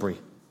slippery.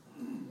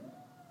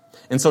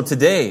 And so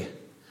today,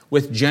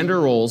 with gender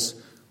roles,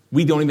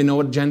 we don't even know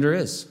what gender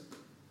is.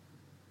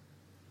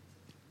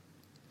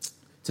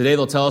 Today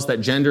they'll tell us that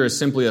gender is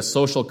simply a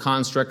social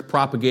construct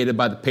propagated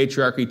by the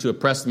patriarchy to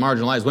oppress and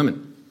marginalize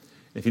women.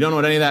 If you don't know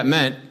what any of that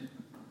meant,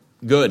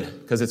 good,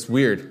 because it's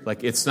weird.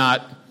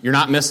 You're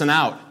not missing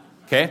out,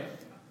 okay?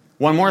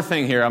 One more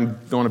thing here, I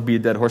don't want to beat a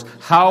dead horse.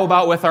 How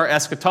about with our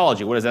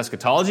eschatology? What is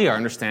eschatology? Our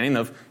understanding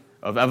of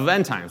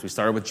end times. We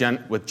started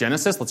with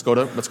Genesis, let's go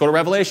to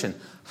Revelation.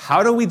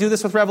 How do we do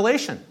this with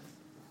Revelation?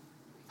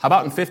 How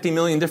about in 50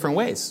 million different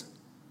ways?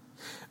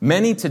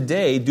 Many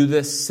today do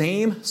the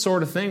same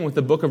sort of thing with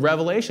the book of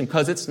Revelation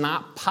because it's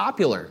not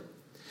popular.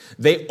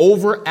 They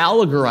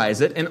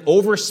over-allegorize it and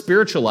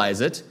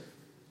over-spiritualize it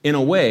in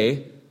a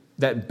way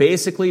that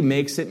basically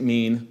makes it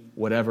mean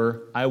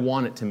whatever I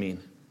want it to mean.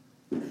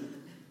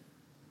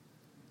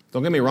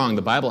 Don't get me wrong,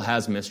 the Bible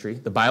has mystery.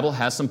 The Bible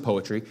has some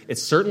poetry. It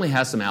certainly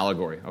has some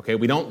allegory, okay?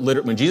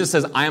 When Jesus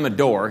says, I am a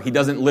door, He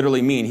doesn't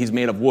literally mean He's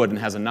made of wood and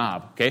has a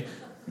knob, okay?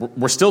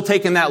 We're still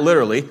taking that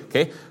literally,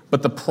 okay?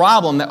 But the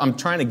problem that I'm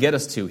trying to get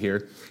us to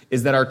here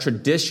is that our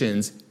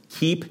traditions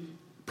keep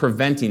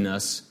preventing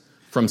us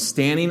from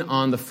standing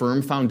on the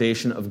firm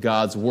foundation of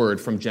God's Word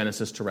from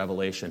Genesis to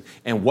Revelation.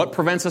 And what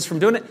prevents us from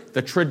doing it?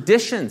 The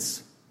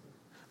traditions.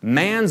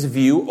 Man's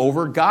view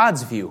over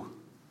God's view.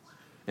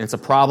 And it's a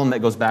problem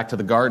that goes back to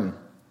the garden.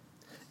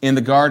 In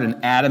the garden,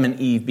 Adam and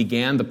Eve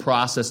began the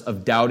process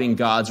of doubting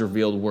God's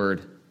revealed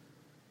Word.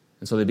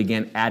 And so they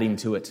began adding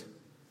to it.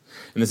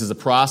 And this is a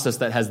process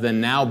that has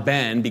then now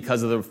been,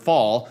 because of the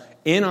fall,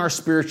 in our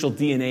spiritual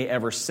DNA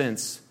ever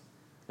since.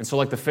 And so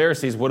like the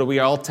Pharisees, what are we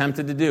all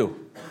tempted to do?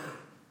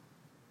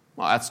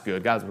 Well, that's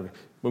good, but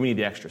we need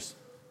the extras.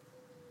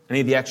 I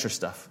need the extra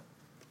stuff.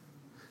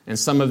 And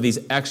some of these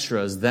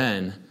extras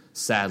then,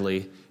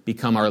 sadly,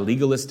 become our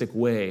legalistic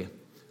way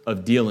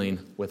of dealing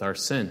with our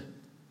sin.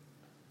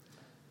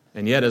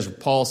 And yet, as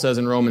Paul says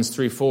in Romans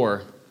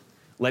 3:4,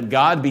 let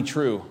God be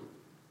true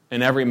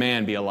and every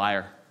man be a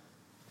liar.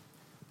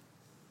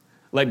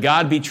 Let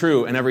God be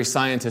true and every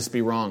scientist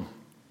be wrong.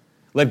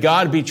 Let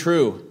God be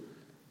true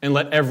and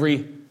let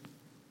every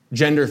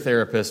gender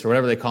therapist or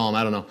whatever they call them,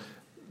 I don't know,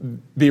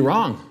 be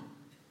wrong.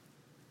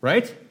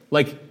 Right?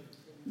 Like,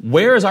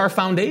 where is our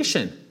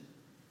foundation?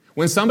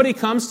 When somebody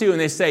comes to you and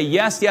they say,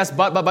 yes, yes,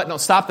 but, no,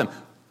 stop them.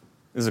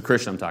 This is a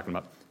Christian I'm talking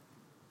about.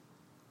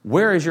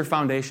 Where is your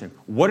foundation?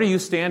 What are you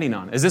standing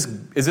on? Is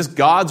this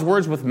God's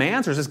words with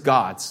man's, or is this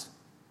God's?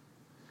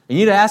 You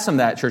need to ask them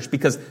that, church,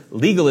 because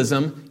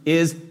legalism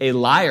is a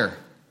liar.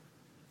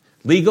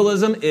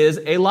 Legalism is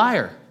a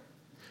liar.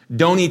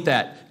 Don't eat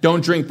that.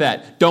 Don't drink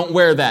that. Don't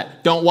wear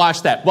that. Don't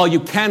wash that. Well, you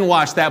can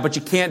wash that, but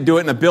you can't do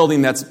it in a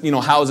building that's,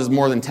 houses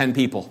more than 10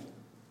 people.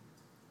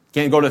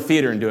 Can't go to the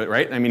theater and do it,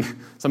 right? I mean,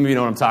 some of you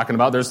know what I'm talking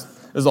about. There's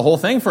a whole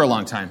thing for a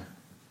long time.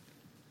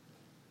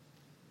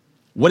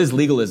 What is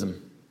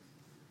legalism?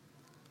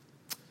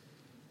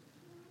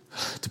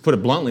 To put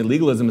it bluntly,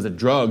 legalism is a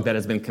drug that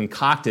has been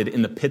concocted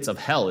in the pits of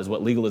hell, is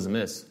what legalism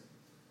is.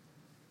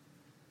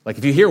 Like,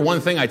 if you hear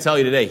one thing I tell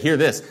you today, hear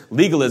this.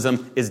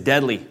 Legalism is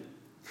deadly.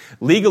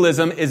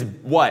 Legalism is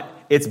what?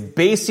 It's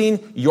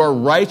basing your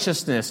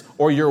righteousness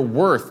or your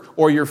worth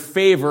or your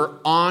favor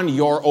on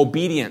your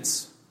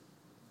obedience.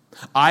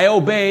 I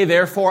obey,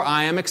 therefore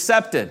I am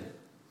accepted.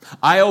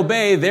 I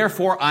obey,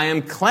 therefore I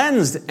am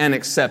cleansed and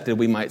accepted,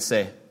 we might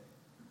say.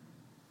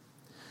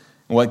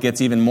 And what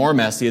gets even more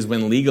messy is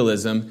when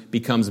legalism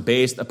becomes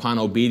based upon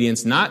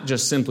obedience, not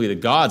just simply to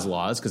God's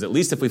laws, because at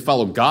least if we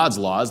follow God's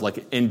laws,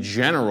 like in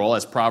general,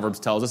 as Proverbs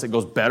tells us, it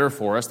goes better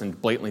for us than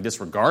blatantly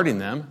disregarding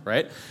them,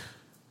 right?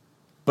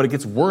 But it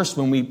gets worse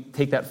when we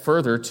take that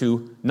further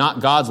to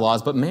not God's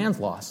laws, but man's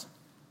laws.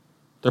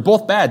 They're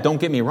both bad, don't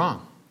get me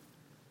wrong.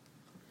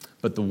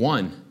 But the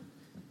one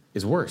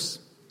is worse.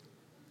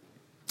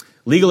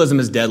 Legalism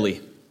is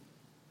deadly.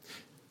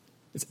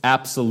 It's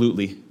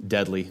absolutely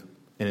deadly.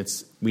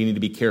 And we need to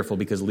be careful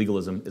because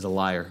legalism is a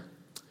liar.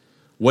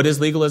 What is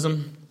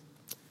legalism?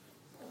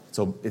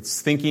 So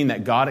it's thinking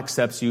that God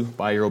accepts you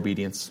by your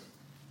obedience.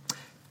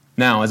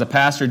 Now, as a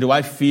pastor, do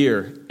I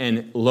fear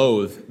and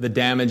loathe the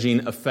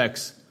damaging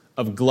effects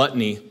of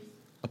gluttony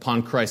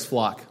upon Christ's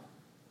flock?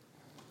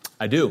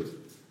 I do.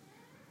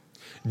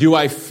 Do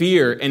I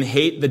fear and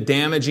hate the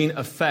damaging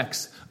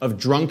effects of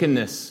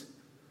drunkenness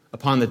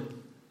upon the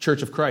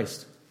Church of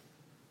Christ?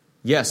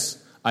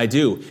 Yes, I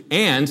do.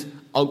 And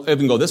I'll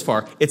even go this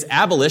far. Its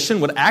abolition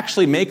would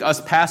actually make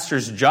us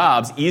pastors'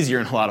 jobs easier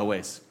in a lot of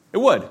ways. It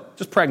would.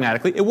 Just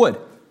pragmatically, it would.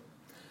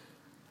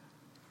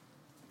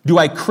 Do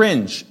I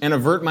cringe and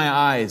avert my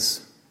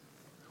eyes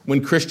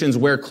when Christians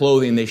wear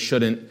clothing they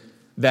shouldn't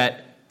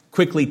that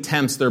quickly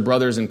tempts their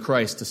brothers in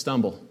Christ to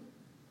stumble?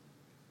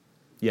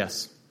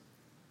 Yes.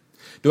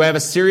 Do I have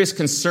a serious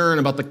concern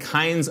about the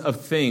kinds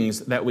of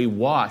things that we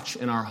watch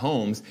in our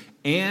homes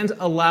and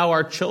allow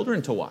our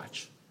children to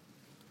watch?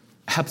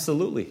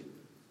 Absolutely.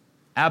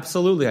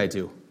 Absolutely I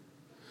do.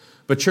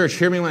 But church,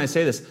 hear me when I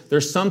say this.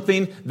 There's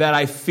something that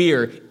I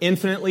fear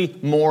infinitely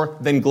more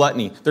than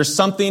gluttony. There's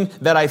something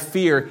that I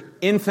fear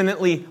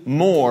infinitely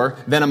more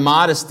than a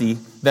modesty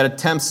that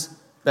tempts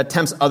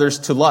others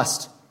to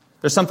lust.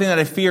 There's something that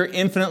I fear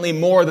infinitely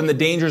more than the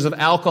dangers of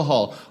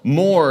alcohol,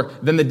 more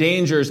than the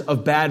dangers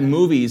of bad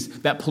movies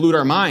that pollute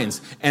our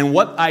minds. And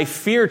what I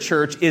fear,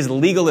 church, is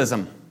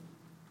legalism.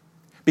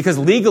 Because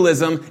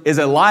legalism is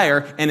a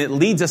liar and it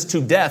leads us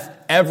to death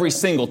every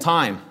single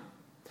time.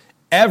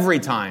 Every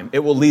time it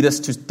will lead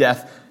us to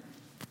death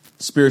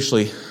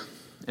spiritually.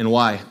 And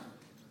why?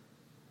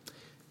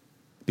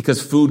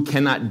 Because food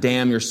cannot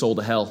damn your soul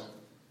to hell.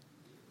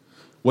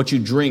 What you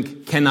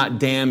drink cannot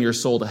damn your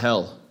soul to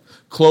hell.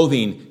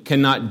 Clothing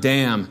cannot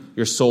damn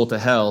your soul to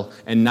hell,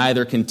 and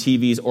neither can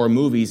TVs or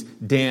movies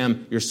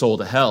damn your soul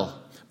to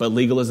hell. But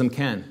legalism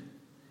can.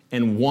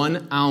 And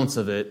 1 ounce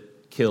of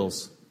it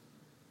kills.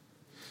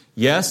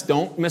 Yes,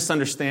 don't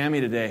misunderstand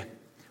me today.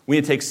 We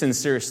need to take sin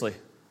seriously.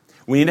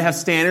 We need to have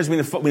standards. We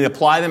need to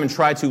apply them and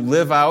try to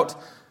live out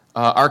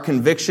our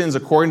convictions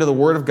according to the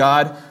Word of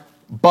God.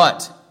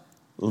 But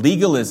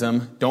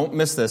legalism, don't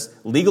miss this,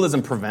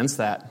 legalism prevents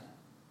that.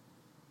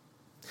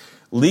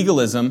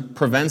 Legalism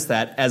prevents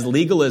that, as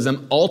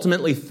legalism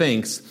ultimately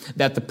thinks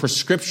that the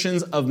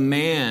prescriptions of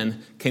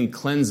man can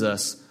cleanse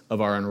us of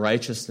our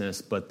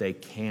unrighteousness, but they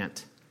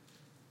can't.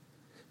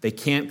 They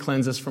can't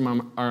cleanse us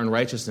from our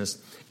unrighteousness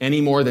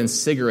any more than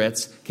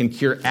cigarettes can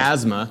cure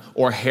asthma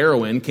or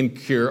heroin can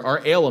cure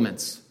our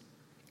ailments.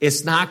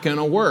 It's not going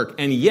to work.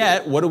 And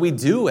yet, what do we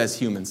do as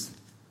humans?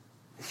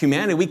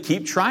 Humanity, we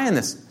keep trying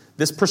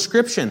this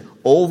prescription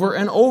over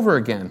and over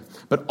again.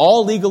 But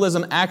all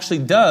legalism actually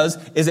does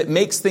is it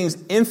makes things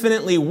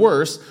infinitely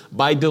worse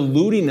by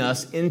deluding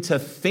us into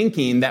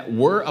thinking that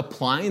we're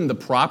applying the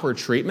proper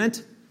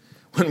treatment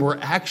when we're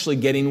actually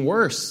getting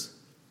worse.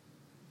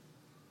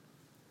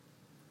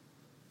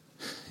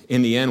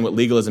 In the end, what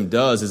legalism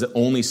does is it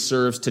only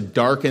serves to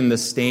darken the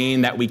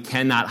stain that we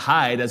cannot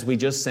hide, as we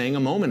just sang a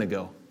moment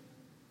ago.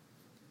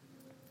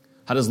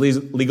 How does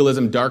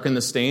legalism darken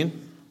the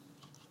stain?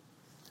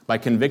 By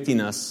convincing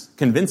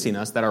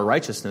us that our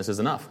righteousness is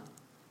enough.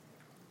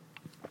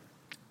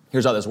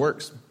 Here's how this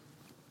works.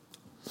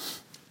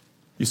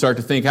 You start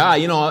to think,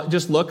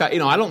 just look, I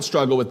don't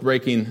struggle with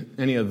breaking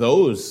any of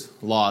those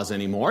laws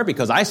anymore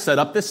because I set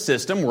up this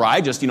system where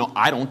I just,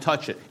 I don't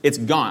touch it. It's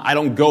gone. I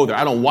don't go there.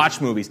 I don't watch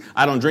movies.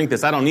 I don't drink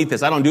this. I don't eat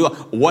this. I don't do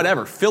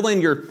whatever. Fill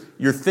in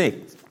your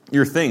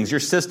things, your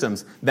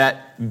systems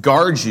that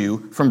guard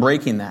you from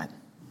breaking that.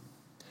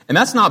 And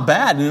that's not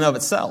bad in and of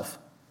itself.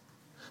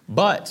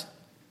 But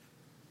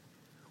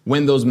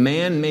when those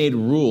man-made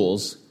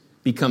rules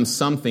become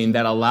something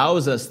that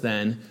allows us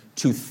then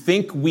to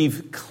think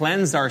we've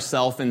cleansed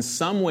ourselves in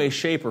some way,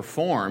 shape, or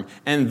form,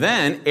 and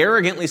then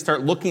arrogantly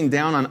start looking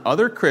down on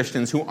other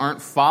Christians who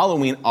aren't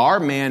following our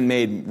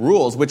man-made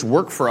rules, which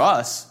work for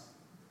us,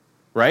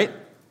 right?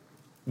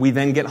 We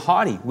then get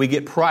haughty, we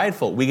get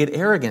prideful, we get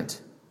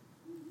arrogant.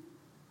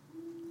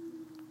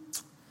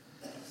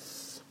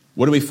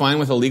 What do we find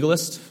with a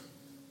legalist?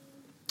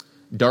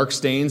 Dark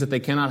stains that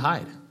they cannot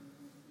hide.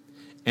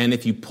 And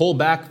if you pull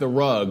back the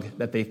rug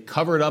that they've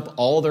covered up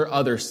all their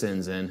other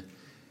sins in,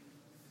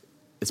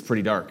 it's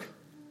pretty dark,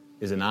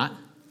 is it not?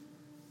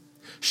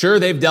 Sure,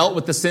 they've dealt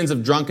with the sins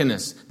of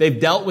drunkenness. They've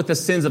dealt with the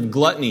sins of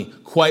gluttony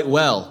quite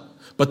well.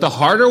 But the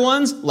harder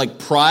ones, like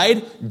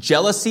pride,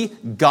 jealousy,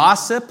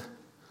 gossip,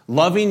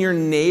 loving your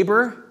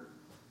neighbor,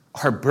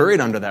 are buried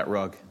under that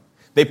rug.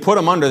 They put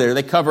them under there.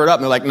 They cover it up,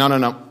 and they're like,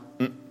 no.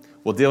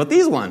 We'll deal with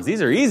these ones.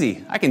 These are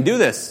easy. I can do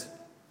this.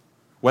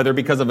 Whether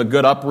because of a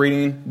good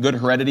upbringing, good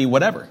heredity,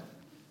 whatever.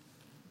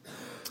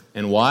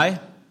 And why?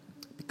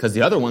 Because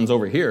the other ones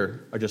over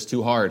here are just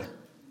too hard.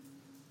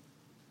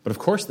 But of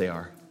course they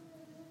are.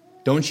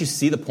 Don't you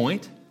see the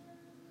point?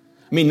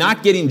 I mean,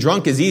 not getting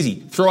drunk is easy.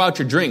 Throw out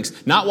your drinks.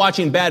 Not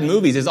watching bad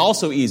movies is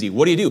also easy.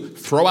 What do?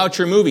 Throw out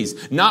your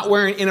movies. Not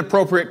wearing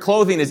inappropriate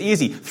clothing is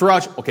easy. Don't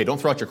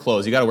throw out your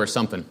clothes. You got to wear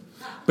something.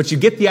 But you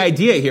get the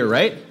idea here,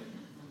 right?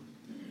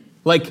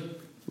 Like,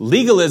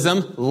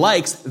 legalism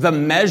likes the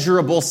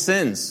measurable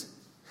sins.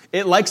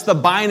 It likes the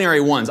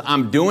binary ones.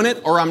 I'm doing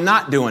it or I'm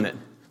not doing it.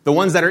 The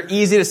ones that are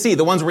easy to see.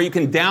 The ones where you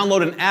can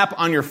download an app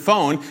on your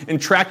phone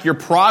and track your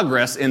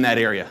progress in that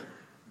area.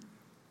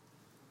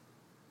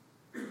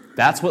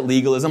 That's what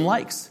legalism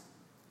likes.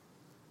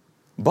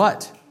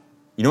 But,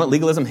 you know what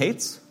legalism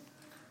hates?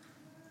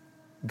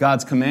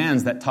 God's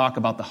commands that talk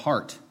about the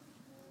heart.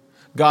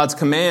 God's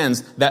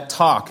commands that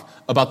talk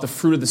about the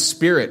fruit of the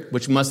Spirit,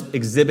 which must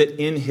exhibit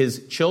in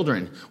His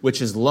children,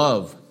 which is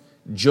love,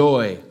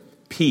 joy,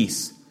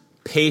 peace,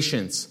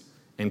 patience,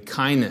 and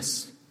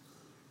kindness.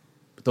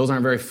 But those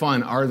aren't very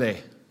fun, are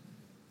they?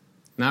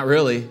 Not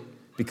really,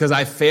 because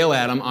I fail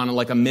at them on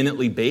a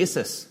minutely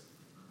basis.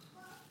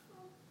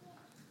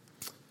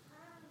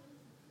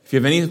 If you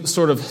have any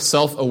sort of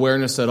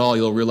self-awareness at all,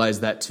 you'll realize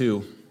that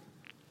too.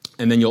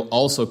 And then you'll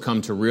also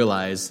come to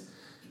realize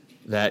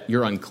that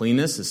your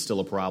uncleanness is still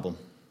a problem.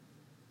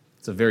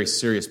 It's a very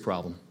serious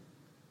problem.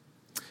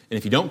 And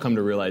if you don't come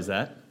to realize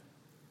that,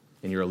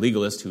 and you're a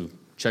legalist who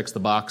checks the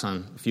box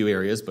on a few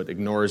areas but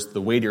ignores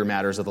the weightier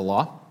matters of the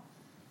law,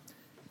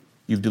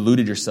 you've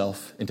deluded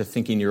yourself into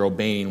thinking you're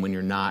obeying when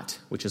you're not,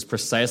 which is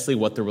precisely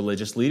what the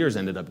religious leaders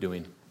ended up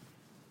doing.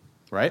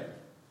 Right?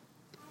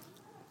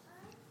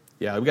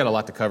 Yeah, we've got a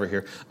lot to cover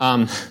here.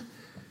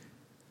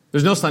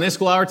 There's no Sunday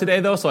school hour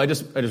today, though, so I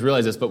just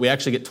realized this, but we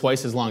actually get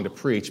twice as long to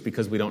preach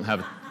because we don't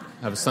have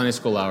a Sunday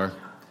school hour.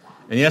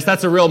 And yes,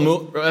 that's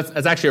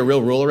actually a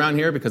real rule around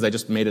here because I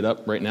just made it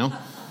up right now.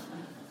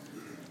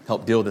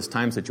 Help deal with this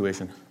time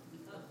situation.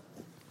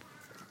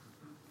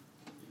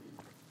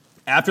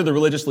 After the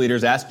religious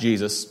leaders asked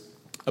Jesus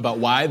about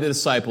why the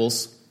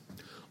disciples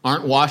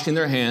aren't washing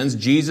their hands,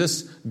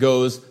 Jesus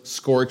goes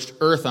scorched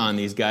earth on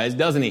these guys,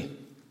 doesn't he?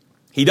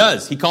 He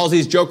does. He calls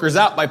these jokers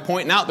out by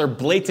pointing out their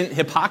blatant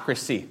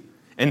hypocrisy.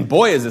 And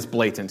boy, is this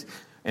blatant.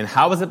 And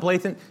how is it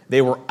blatant?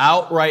 They were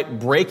outright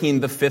breaking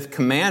the fifth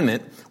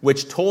commandment,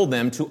 which told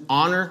them to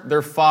honor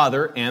their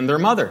father and their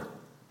mother.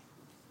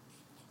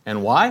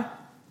 And why?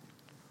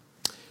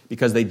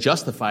 Because they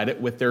justified it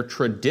with their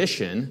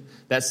tradition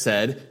that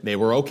said they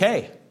were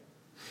okay.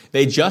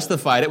 They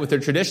justified it with their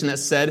tradition that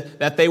said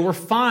that they were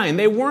fine.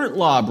 They weren't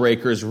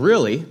lawbreakers,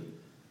 really.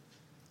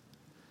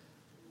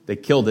 They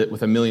killed it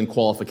with a million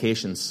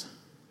qualifications.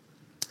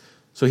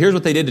 So here's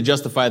what they did to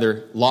justify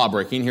their law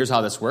breaking. Here's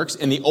how this works.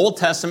 In the Old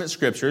Testament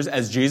scriptures,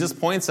 as Jesus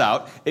points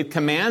out, it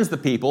commands the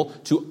people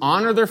to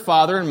honor their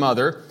father and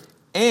mother,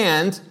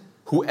 and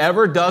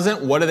whoever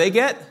doesn't, what do they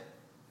get?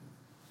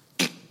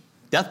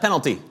 Death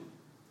penalty.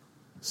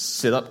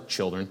 Sit up,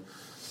 children.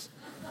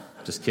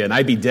 Just kidding.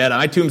 I'd be dead.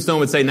 My tombstone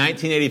would say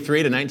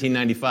 1983 to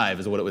 1995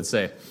 is what it would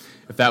say,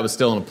 if that was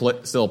still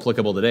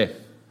applicable today.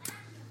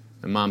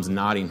 My mom's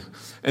nodding.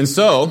 And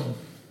so,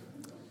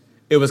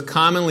 it was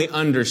commonly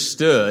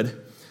understood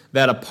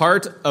that a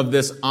part of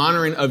this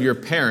honoring of your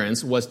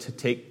parents was to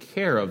take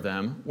care of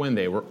them when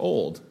they were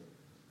old.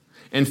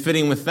 And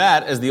fitting with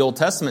that, as the Old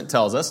Testament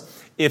tells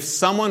us, if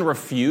someone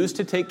refused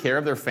to take care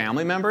of their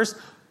family members,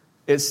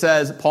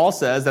 Paul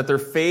says that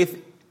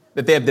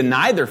that they have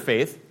denied their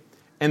faith,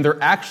 and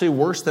they're actually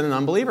worse than an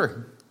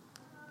unbeliever.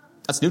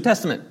 That's New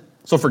Testament.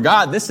 So for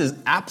God, this is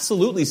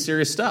absolutely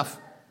serious stuff.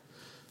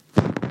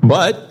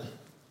 But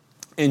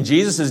in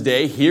Jesus'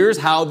 day, here's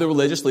how the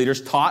religious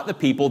leaders taught the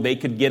people they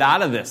could get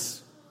out of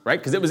this, right?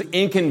 Because it was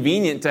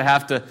inconvenient to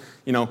have to,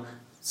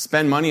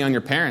 spend money on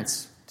your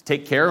parents to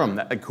take care of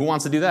them. Who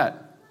wants to do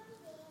that?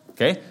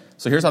 Okay,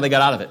 so here's how they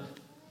got out of it.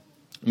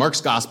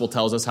 Mark's gospel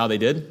tells us how they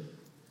did,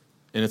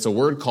 and it's a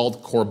word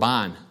called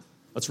korban.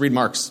 Let's read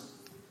Mark's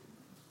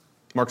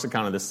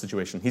account of this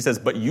situation. He says,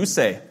 "But you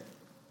say,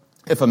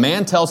 if a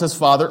man tells his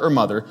father or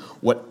mother,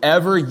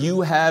 whatever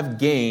you have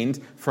gained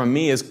from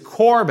me is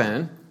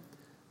korban,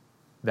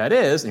 that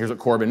is," and here's what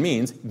korban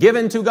means,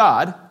 "given to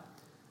God,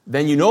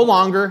 then you no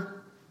longer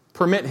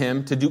permit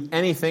him to do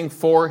anything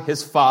for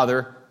his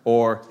father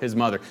or his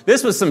mother."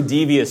 This was some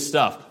devious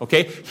stuff,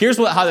 okay? Here's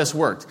how this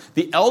worked.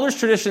 The elders'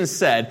 tradition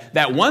said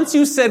that once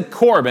you said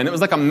korban, it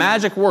was like a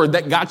magic word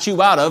that got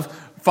you out of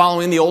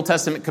following the Old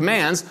Testament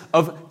commands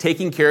of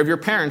taking care of your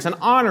parents and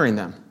honoring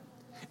them.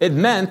 It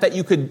meant that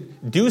you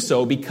could do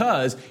so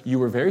because you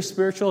were very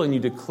spiritual and you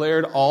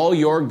declared all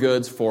your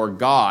goods for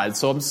God.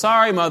 So I'm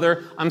sorry,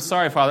 mother. I'm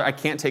sorry, father. I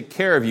can't take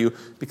care of you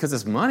because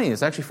this money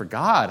is actually for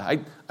God.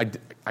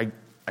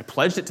 I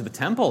pledged it to the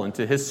temple and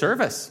to his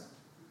service.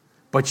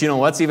 But you know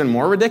what's even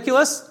more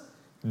ridiculous?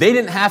 They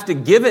didn't have to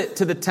give it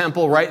to the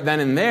temple right then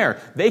and there.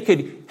 They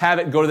could have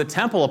it go to the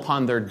temple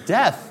upon their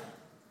death.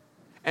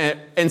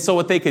 And so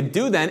what they could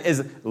do then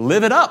is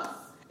live it up.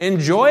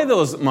 Enjoy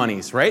those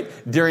monies, right,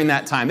 during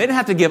that time. They didn't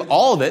have to give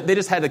all of it. They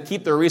just had to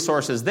keep their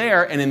resources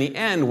there. And in the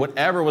end,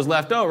 whatever was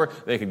left over,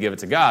 they could give it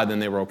to God. Then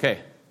they were okay.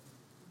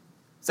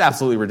 It's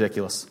absolutely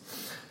ridiculous.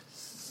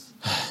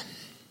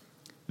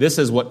 This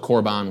is what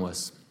korban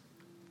was.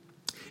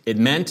 It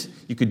meant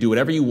you could do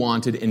whatever you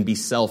wanted and be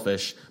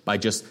selfish by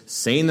just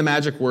saying the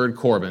magic word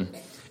korban.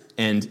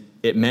 And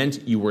it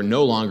meant you were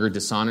no longer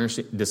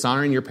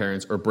dishonoring your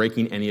parents or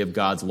breaking any of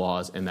God's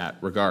laws in that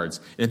regards.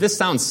 And if this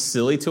sounds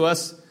silly to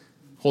us,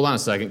 hold on a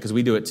second, because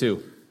we do it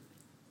too.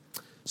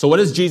 So what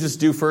does Jesus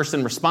do first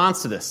in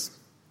response to this?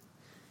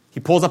 He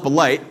pulls up a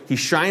light, he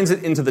shines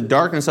it into the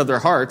darkness of their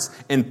hearts,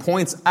 and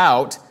points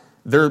out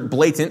their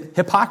blatant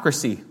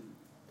hypocrisy.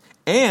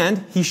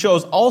 And he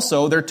shows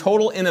also their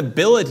total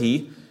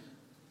inability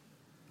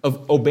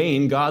of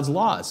obeying God's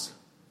laws.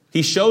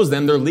 He shows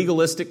them their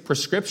legalistic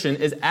prescription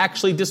is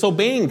actually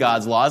disobeying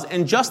God's laws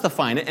and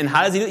justifying it. And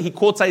how does he do it? He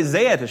quotes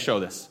Isaiah to show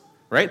this,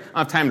 right? I don't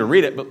have time to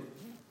read it, but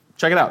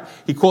check it out.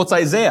 He quotes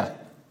Isaiah.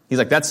 He's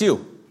like, that's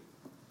you.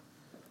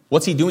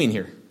 What's he doing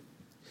here?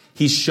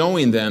 He's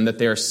showing them that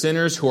they are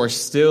sinners who are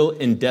still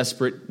in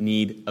desperate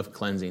need of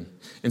cleansing.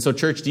 And so,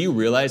 church, do you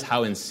realize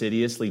how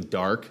insidiously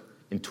dark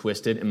and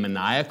twisted and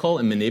maniacal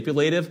and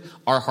manipulative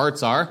our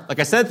hearts are? Like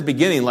I said at the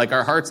beginning, like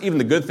our hearts, even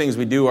the good things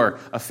we do are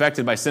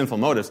affected by sinful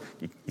motives.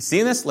 You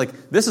seeing this?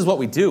 Like, this is what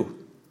we do.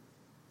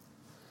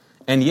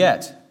 And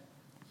yet,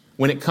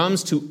 when it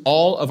comes to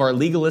all of our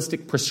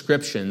legalistic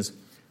prescriptions,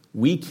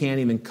 we can't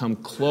even come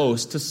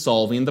close to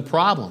solving the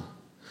problem,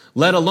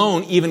 let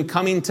alone even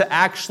coming to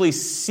actually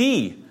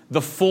see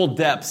the full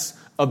depths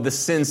of the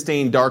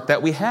sin-stained heart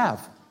that we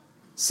have.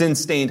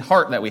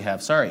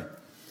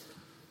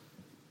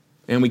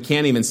 And we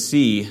can't even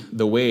see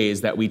the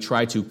ways that we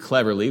try to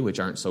cleverly, which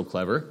aren't so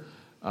clever,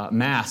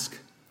 mask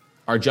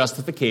our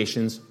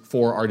justifications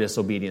for our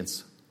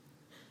disobedience.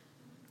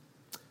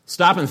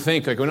 Stop and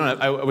think.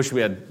 I wish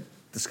we had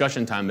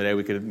discussion time today.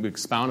 We could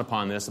expound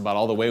upon this, about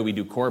all the way we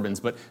do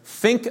Corbans. But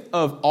think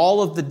of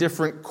all of the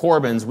different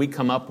Corbans we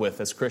come up with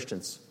as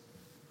Christians.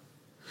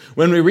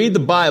 When we read the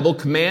Bible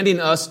commanding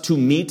us to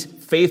meet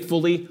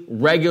faithfully,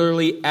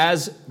 regularly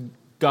as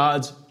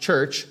God's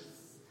church,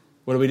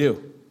 what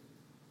do?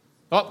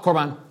 Oh,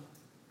 Korban.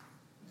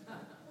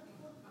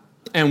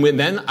 And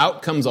then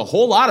out comes a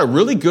whole lot of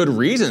really good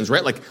reasons,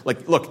 right?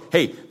 Like, look,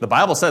 hey, the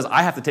Bible says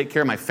I have to take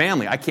care of my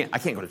family. I can't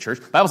go to church.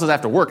 The Bible says I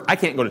have to work. I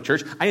can't go to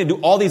church. I need to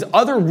do all these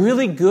other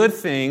really good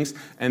things,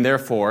 and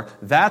therefore,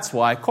 that's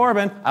why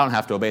Korban, I don't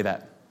have to obey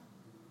that.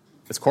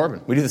 It's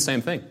Korban. We do the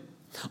same thing.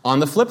 On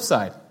the flip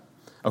side,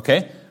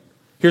 okay,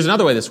 here's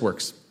another way this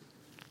works.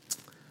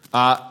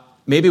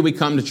 Maybe we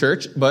come to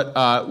church,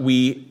 but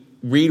we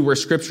read where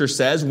Scripture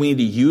says we need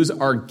to use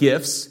our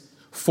gifts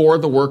for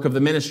the work of the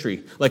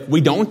ministry. Like,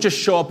 we don't just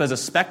show up as a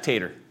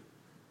spectator,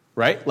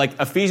 right? Like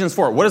Ephesians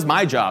 4, what is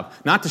my job?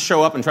 Not to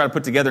show up and try to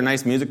put together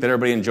nice music that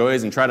everybody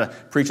enjoys and try to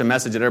preach a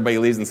message that everybody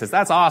leaves and says,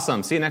 that's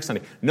awesome, see you next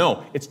Sunday.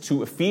 No, it's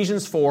to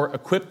Ephesians 4,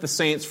 equip the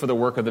saints for the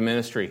work of the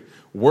ministry.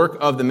 Work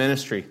of the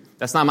ministry.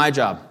 That's not my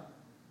job.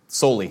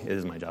 Solely, it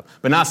is my job.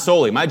 But not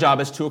solely. My job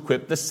is to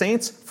equip the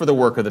saints for the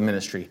work of the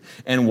ministry.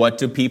 And what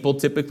do people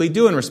typically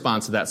do in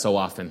response to that so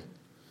often?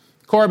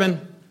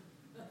 Korban.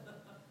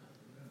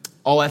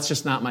 Oh, that's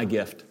just not my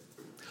gift.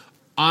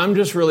 I'm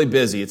just really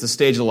busy. It's a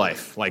stage of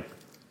life. Like,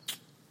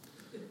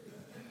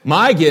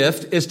 my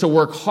gift is to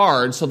work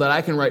hard so that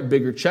I can write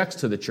bigger checks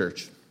to the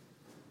church.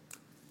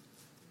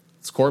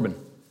 It's Korban.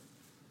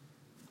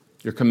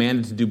 You're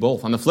commanded to do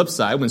both. On the flip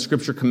side, when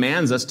Scripture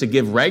commands us to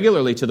give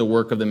regularly to the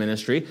work of the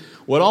ministry,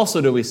 what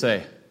also do we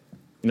say?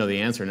 You know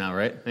the answer now,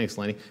 right? Thanks,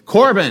 Lenny.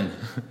 Korban.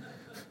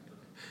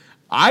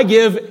 I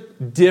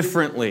give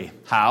differently.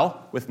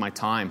 How? With my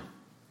time.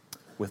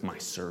 With my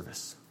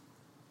service.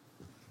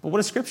 But what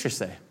does Scripture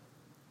say?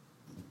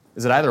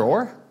 Is it either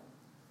or?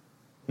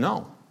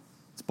 No.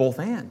 It's both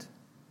and.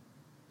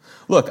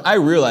 Look, I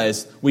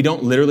realize we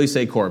don't literally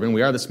say Corbin.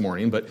 We are this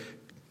morning, but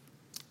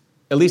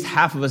at least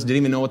half of us didn't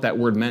even know what that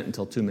word meant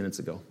until 2 minutes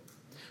ago.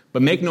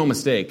 But make no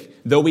mistake,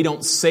 though we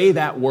don't say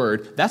that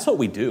word, that's what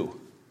we do.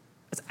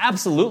 That's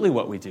absolutely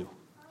what we do.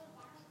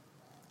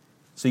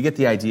 So you get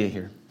the idea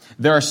here.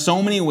 There are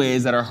so many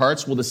ways that our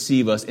hearts will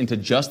deceive us into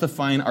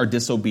justifying our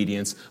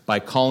disobedience by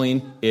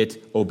calling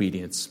it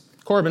obedience.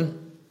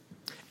 Corbin.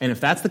 And if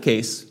that's the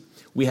case,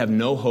 we have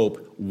no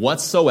hope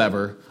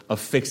whatsoever of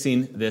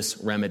fixing this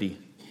remedy.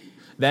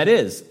 That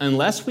is,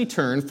 unless we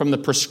turn from the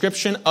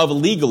prescription of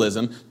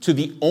legalism to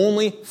the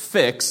only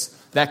fix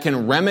that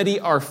can remedy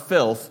our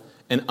filth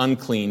and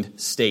unclean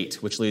state,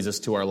 which leads us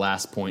to our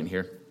last point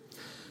here.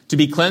 To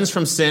be cleansed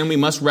from sin, we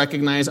must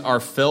recognize our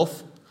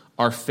filth,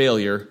 our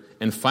failure,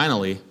 and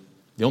finally,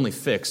 the only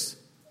fix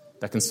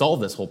that can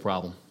solve this whole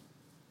problem.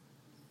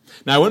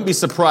 Now, I wouldn't be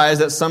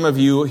surprised that some of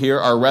you here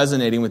are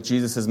resonating with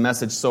Jesus'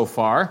 message so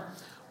far,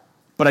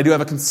 but I do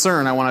have a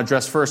concern I want to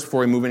address first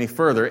before we move any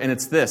further, and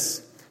it's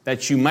this,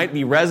 that you might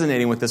be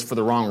resonating with this for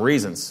the wrong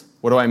reasons.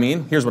 What do I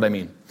mean? Here's what I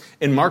mean.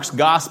 In Mark's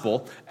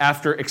gospel,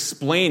 after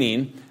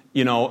explaining,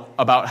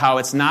 about how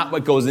it's not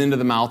what goes into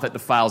the mouth that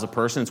defiles a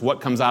person, it's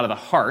what comes out of the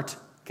heart,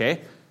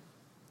 okay?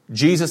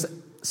 Jesus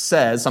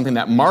says something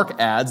that Mark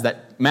adds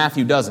that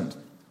Matthew doesn't.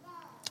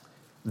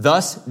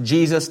 Thus,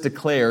 Jesus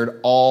declared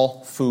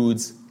all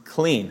foods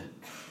clean.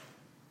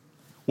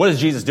 What is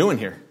Jesus doing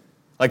here?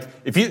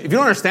 If you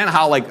don't understand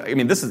how,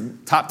 this is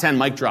top 10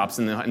 mic drops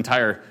in the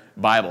entire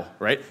Bible,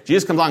 right?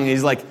 Jesus comes along and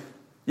he's like,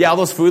 yeah, all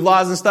those food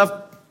laws and stuff,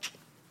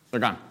 they're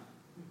gone.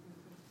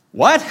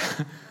 What?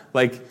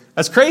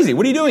 That's crazy.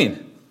 What are you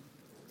doing?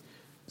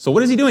 So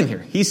what is he doing here?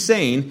 He's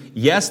saying,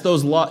 yes,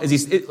 those laws,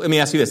 let me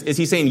ask you this. Is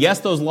he saying, yes,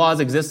 those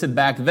laws existed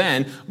back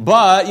then,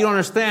 but you don't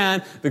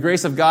understand, the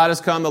grace of God has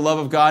come, the love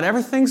of God,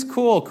 everything's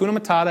cool, kuna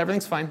matata,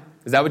 everything's fine.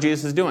 Is that what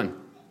Jesus is doing?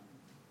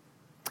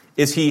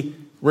 Is he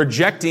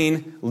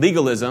rejecting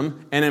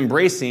legalism and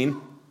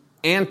embracing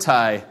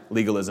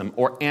anti-legalism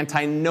or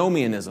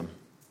antinomianism?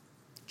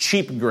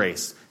 Cheap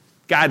grace.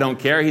 God don't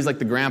care. He's like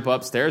the grandpa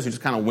upstairs who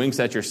just kind of winks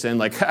at your sin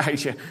like,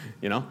 Is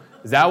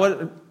that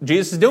what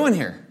Jesus is doing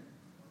here?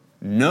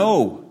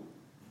 No.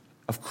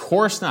 Of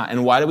course not.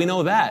 And why do we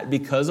know that?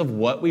 Because of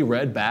what we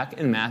read back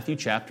in Matthew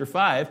chapter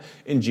 5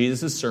 in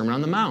Jesus' Sermon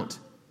on the Mount.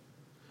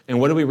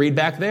 And what do we read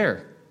back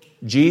there?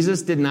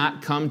 Jesus did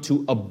not come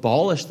to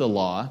abolish the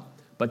law,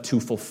 but to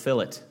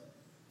fulfill it.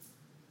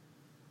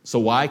 So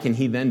why can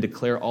he then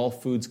declare all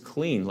foods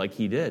clean like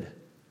he did?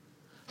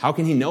 How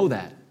can he know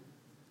that?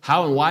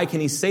 How and why can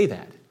he say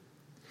that?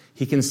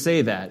 He can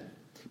say that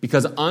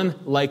because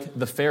unlike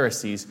the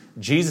Pharisees,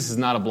 Jesus is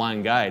not a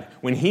blind guide.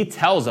 When he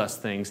tells us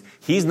things,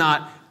 he's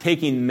not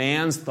taking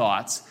man's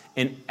thoughts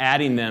and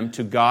adding them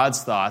to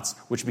God's thoughts,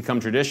 which become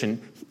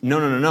tradition.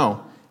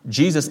 No.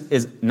 Jesus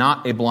is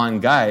not a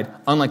blind guide,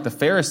 unlike the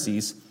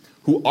Pharisees,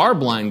 who are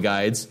blind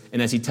guides,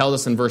 and as he tells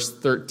us in verse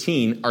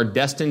 13, are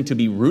destined to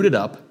be rooted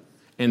up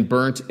and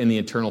burnt in the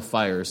eternal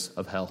fires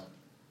of hell.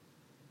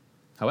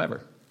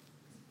 However,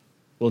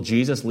 will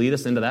Jesus lead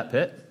us into that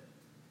pit?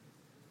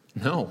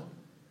 No,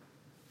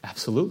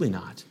 absolutely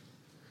not.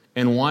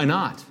 And why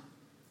not?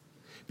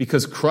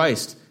 Because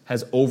Christ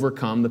has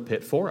overcome the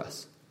pit for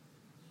us.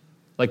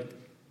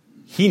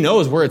 He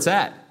knows where it's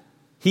at.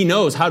 He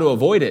knows how to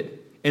avoid it.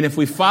 And if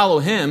we follow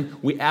him,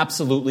 we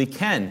absolutely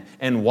can.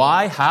 And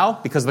why? How?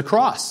 Because of the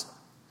cross.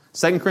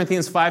 2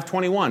 Corinthians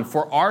 5:21,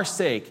 for our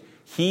sake,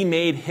 he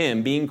made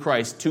him, being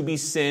Christ, to be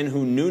sin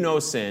who knew no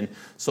sin,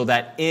 so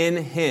that in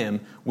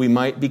him we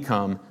might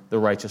become the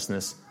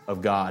righteousness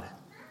of God.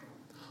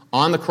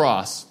 On the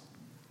cross,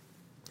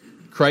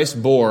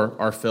 Christ bore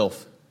our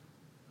filth.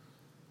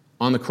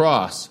 On the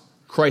cross,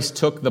 Christ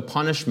took the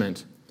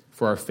punishment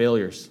for our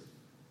failures.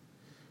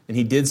 And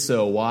he did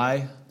so,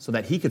 why? So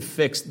that he could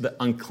fix the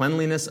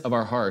uncleanliness of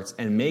our hearts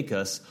and make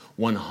us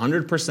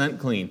 100%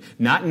 clean.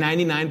 Not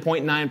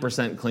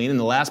 99.9% clean, and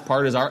the last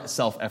part is our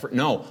self-effort.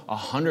 No,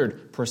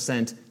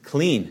 100%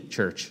 clean,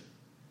 church.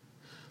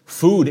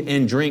 Food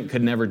and drink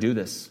could never do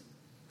this.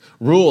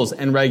 Rules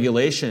and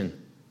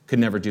regulation could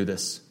never do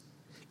this.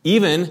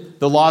 Even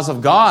the laws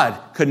of God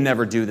could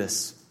never do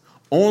this.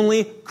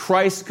 Only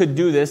Christ could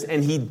do this,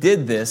 and he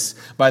did this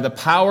by the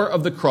power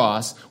of the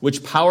cross,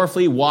 which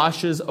powerfully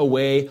washes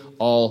away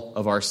all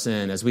of our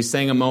sin. As we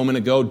sang a moment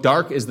ago,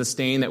 dark is the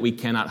stain that we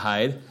cannot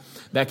hide.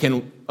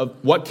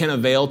 What can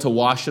avail to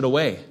wash it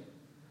away?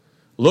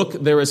 Look,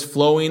 there is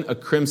flowing a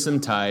crimson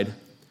tide,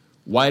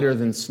 whiter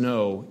than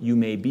snow you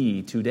may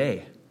be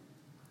today.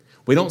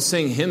 We don't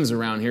sing hymns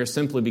around here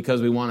simply because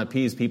we want to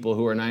appease people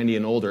who are 90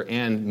 and older,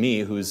 and me,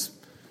 who's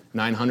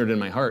 900 in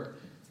my heart.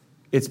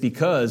 It's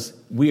because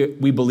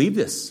we believe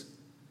this.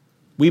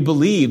 We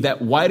believe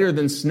that whiter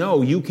than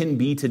snow you can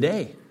be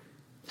today.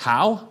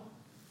 How?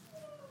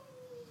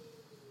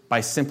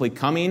 By simply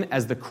coming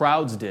as the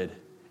crowds did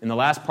in the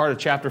last part of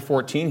chapter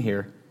 14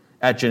 here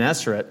at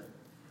Gennesaret,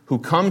 who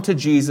come to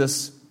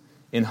Jesus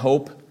in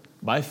hope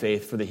by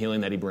faith for the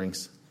healing that he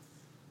brings.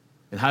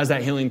 And how does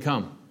that healing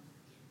come?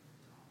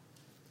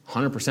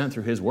 100%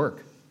 through his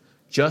work.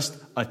 Just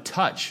a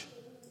touch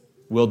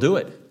will do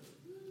it.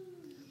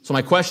 So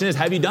my question is,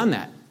 have you done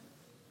that?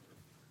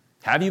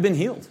 Have you been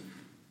healed?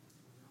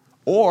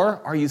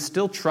 Or are you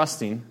still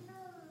trusting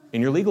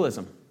in your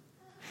legalism?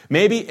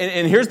 Maybe,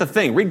 and here's the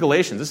thing, read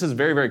Galatians. This is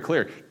very, very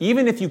clear.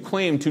 Even if you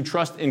claim to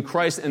trust in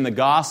Christ and the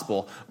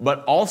gospel,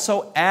 but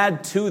also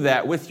add to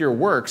that with your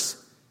works,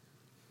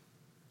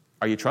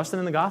 are you trusting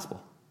in the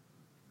gospel?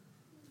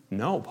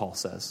 No, Paul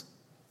says.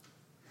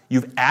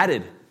 You've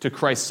added to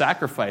Christ's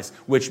sacrifice,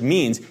 which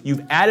means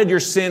you've added your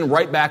sin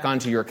right back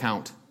onto your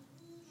account.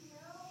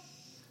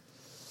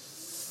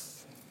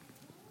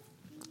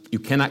 You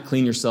cannot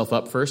clean yourself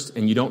up first,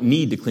 and you don't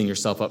need to clean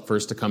yourself up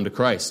first to come to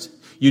Christ.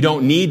 You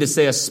don't need to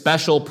say a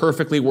special,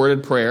 perfectly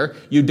worded prayer.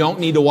 You don't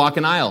need to walk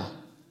an aisle.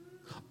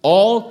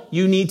 All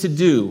you need to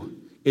do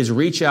is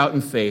reach out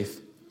in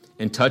faith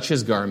and touch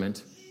his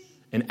garment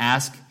and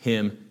ask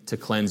him to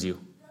cleanse you.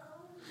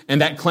 And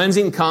that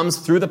cleansing comes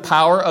through the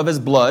power of his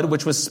blood,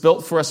 which was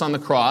spilt for us on the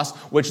cross,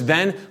 which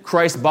then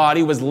Christ's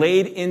body was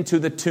laid into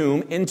the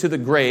tomb, into the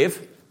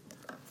grave.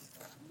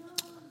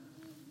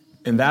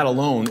 And that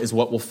alone is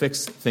what will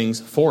fix things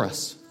for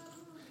us.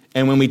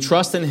 And when we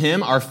trust in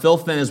him, our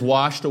filth then is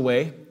washed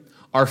away.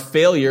 Our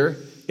failure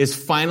is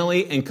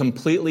finally and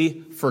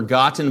completely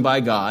forgotten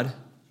by God.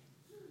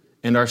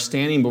 And our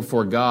standing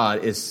before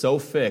God is so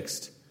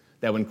fixed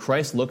that when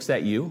Christ looks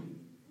at you,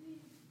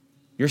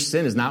 your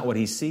sin is not what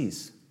he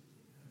sees.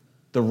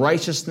 The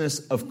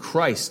righteousness of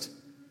Christ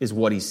is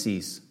what he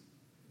sees.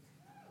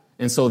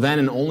 And so then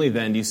and only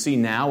then do you see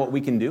now what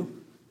we can do?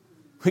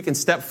 We can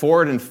step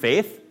forward in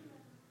faith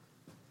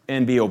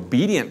and be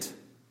obedient.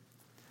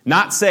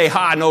 Not say,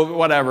 no,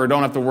 whatever,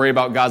 don't have to worry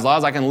about God's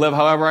laws. I can live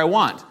however I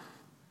want.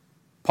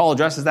 Paul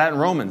addresses that in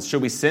Romans.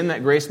 Should we sin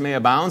that grace may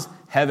abound?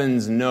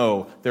 Heavens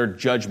no, their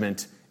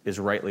judgment is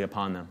rightly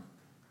upon them.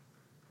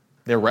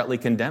 They're rightly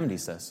condemned, he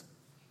says.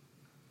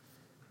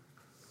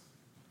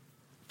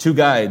 Two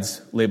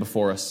guides lay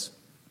before us.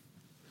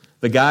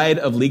 The guide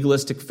of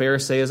legalistic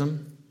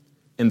Pharisaism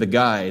and the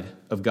guide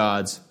of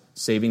God's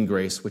saving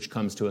grace, which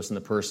comes to us in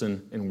the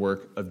person and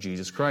work of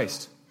Jesus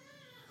Christ.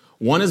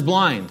 One is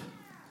blind.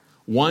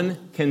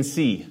 One can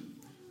see.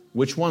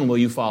 Which one will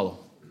you follow?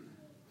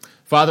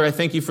 Father, I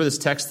thank you for this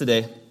text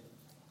today.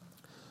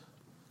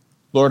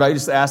 Lord, I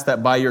just ask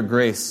that by your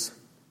grace,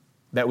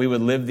 that we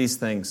would live these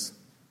things.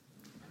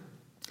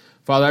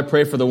 Father, I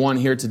pray for the one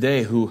here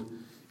today who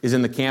is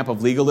in the camp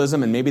of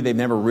legalism, and maybe they've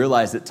never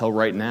realized it till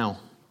right now.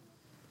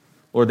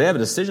 Lord, they have a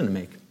decision to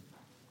make.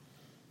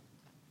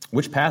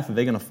 Which path are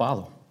they going to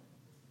follow?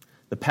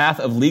 The path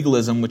of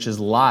legalism, which is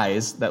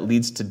lies that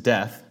leads to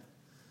death,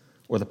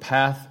 or the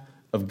path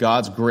of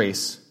God's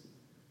grace,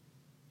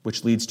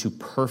 which leads to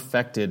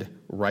perfected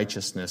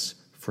righteousness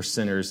for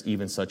sinners,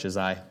 even such as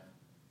I.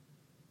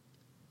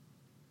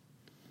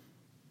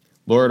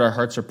 Lord, our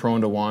hearts are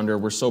prone to wander.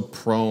 We're so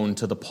prone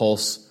to the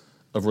pulse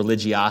of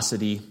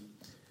religiosity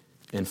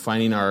and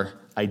finding our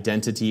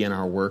identity in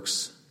our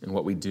works and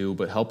what we do,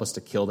 but help us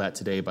to kill that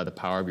today by the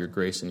power of your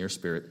grace and your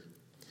Spirit.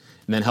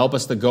 And then help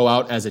us to go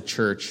out as a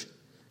church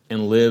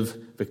and live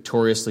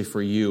victoriously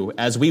for you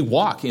as we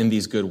walk in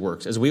these good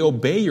works, as we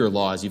obey your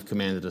laws you've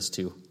commanded us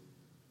to.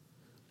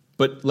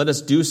 But let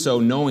us do so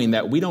knowing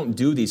that we don't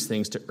do these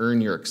things to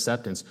earn your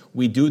acceptance.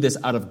 We do this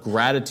out of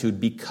gratitude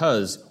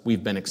because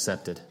we've been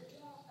accepted.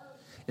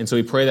 And so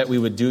we pray that we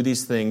would do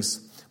these things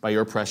by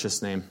your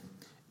precious name.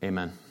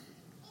 Amen.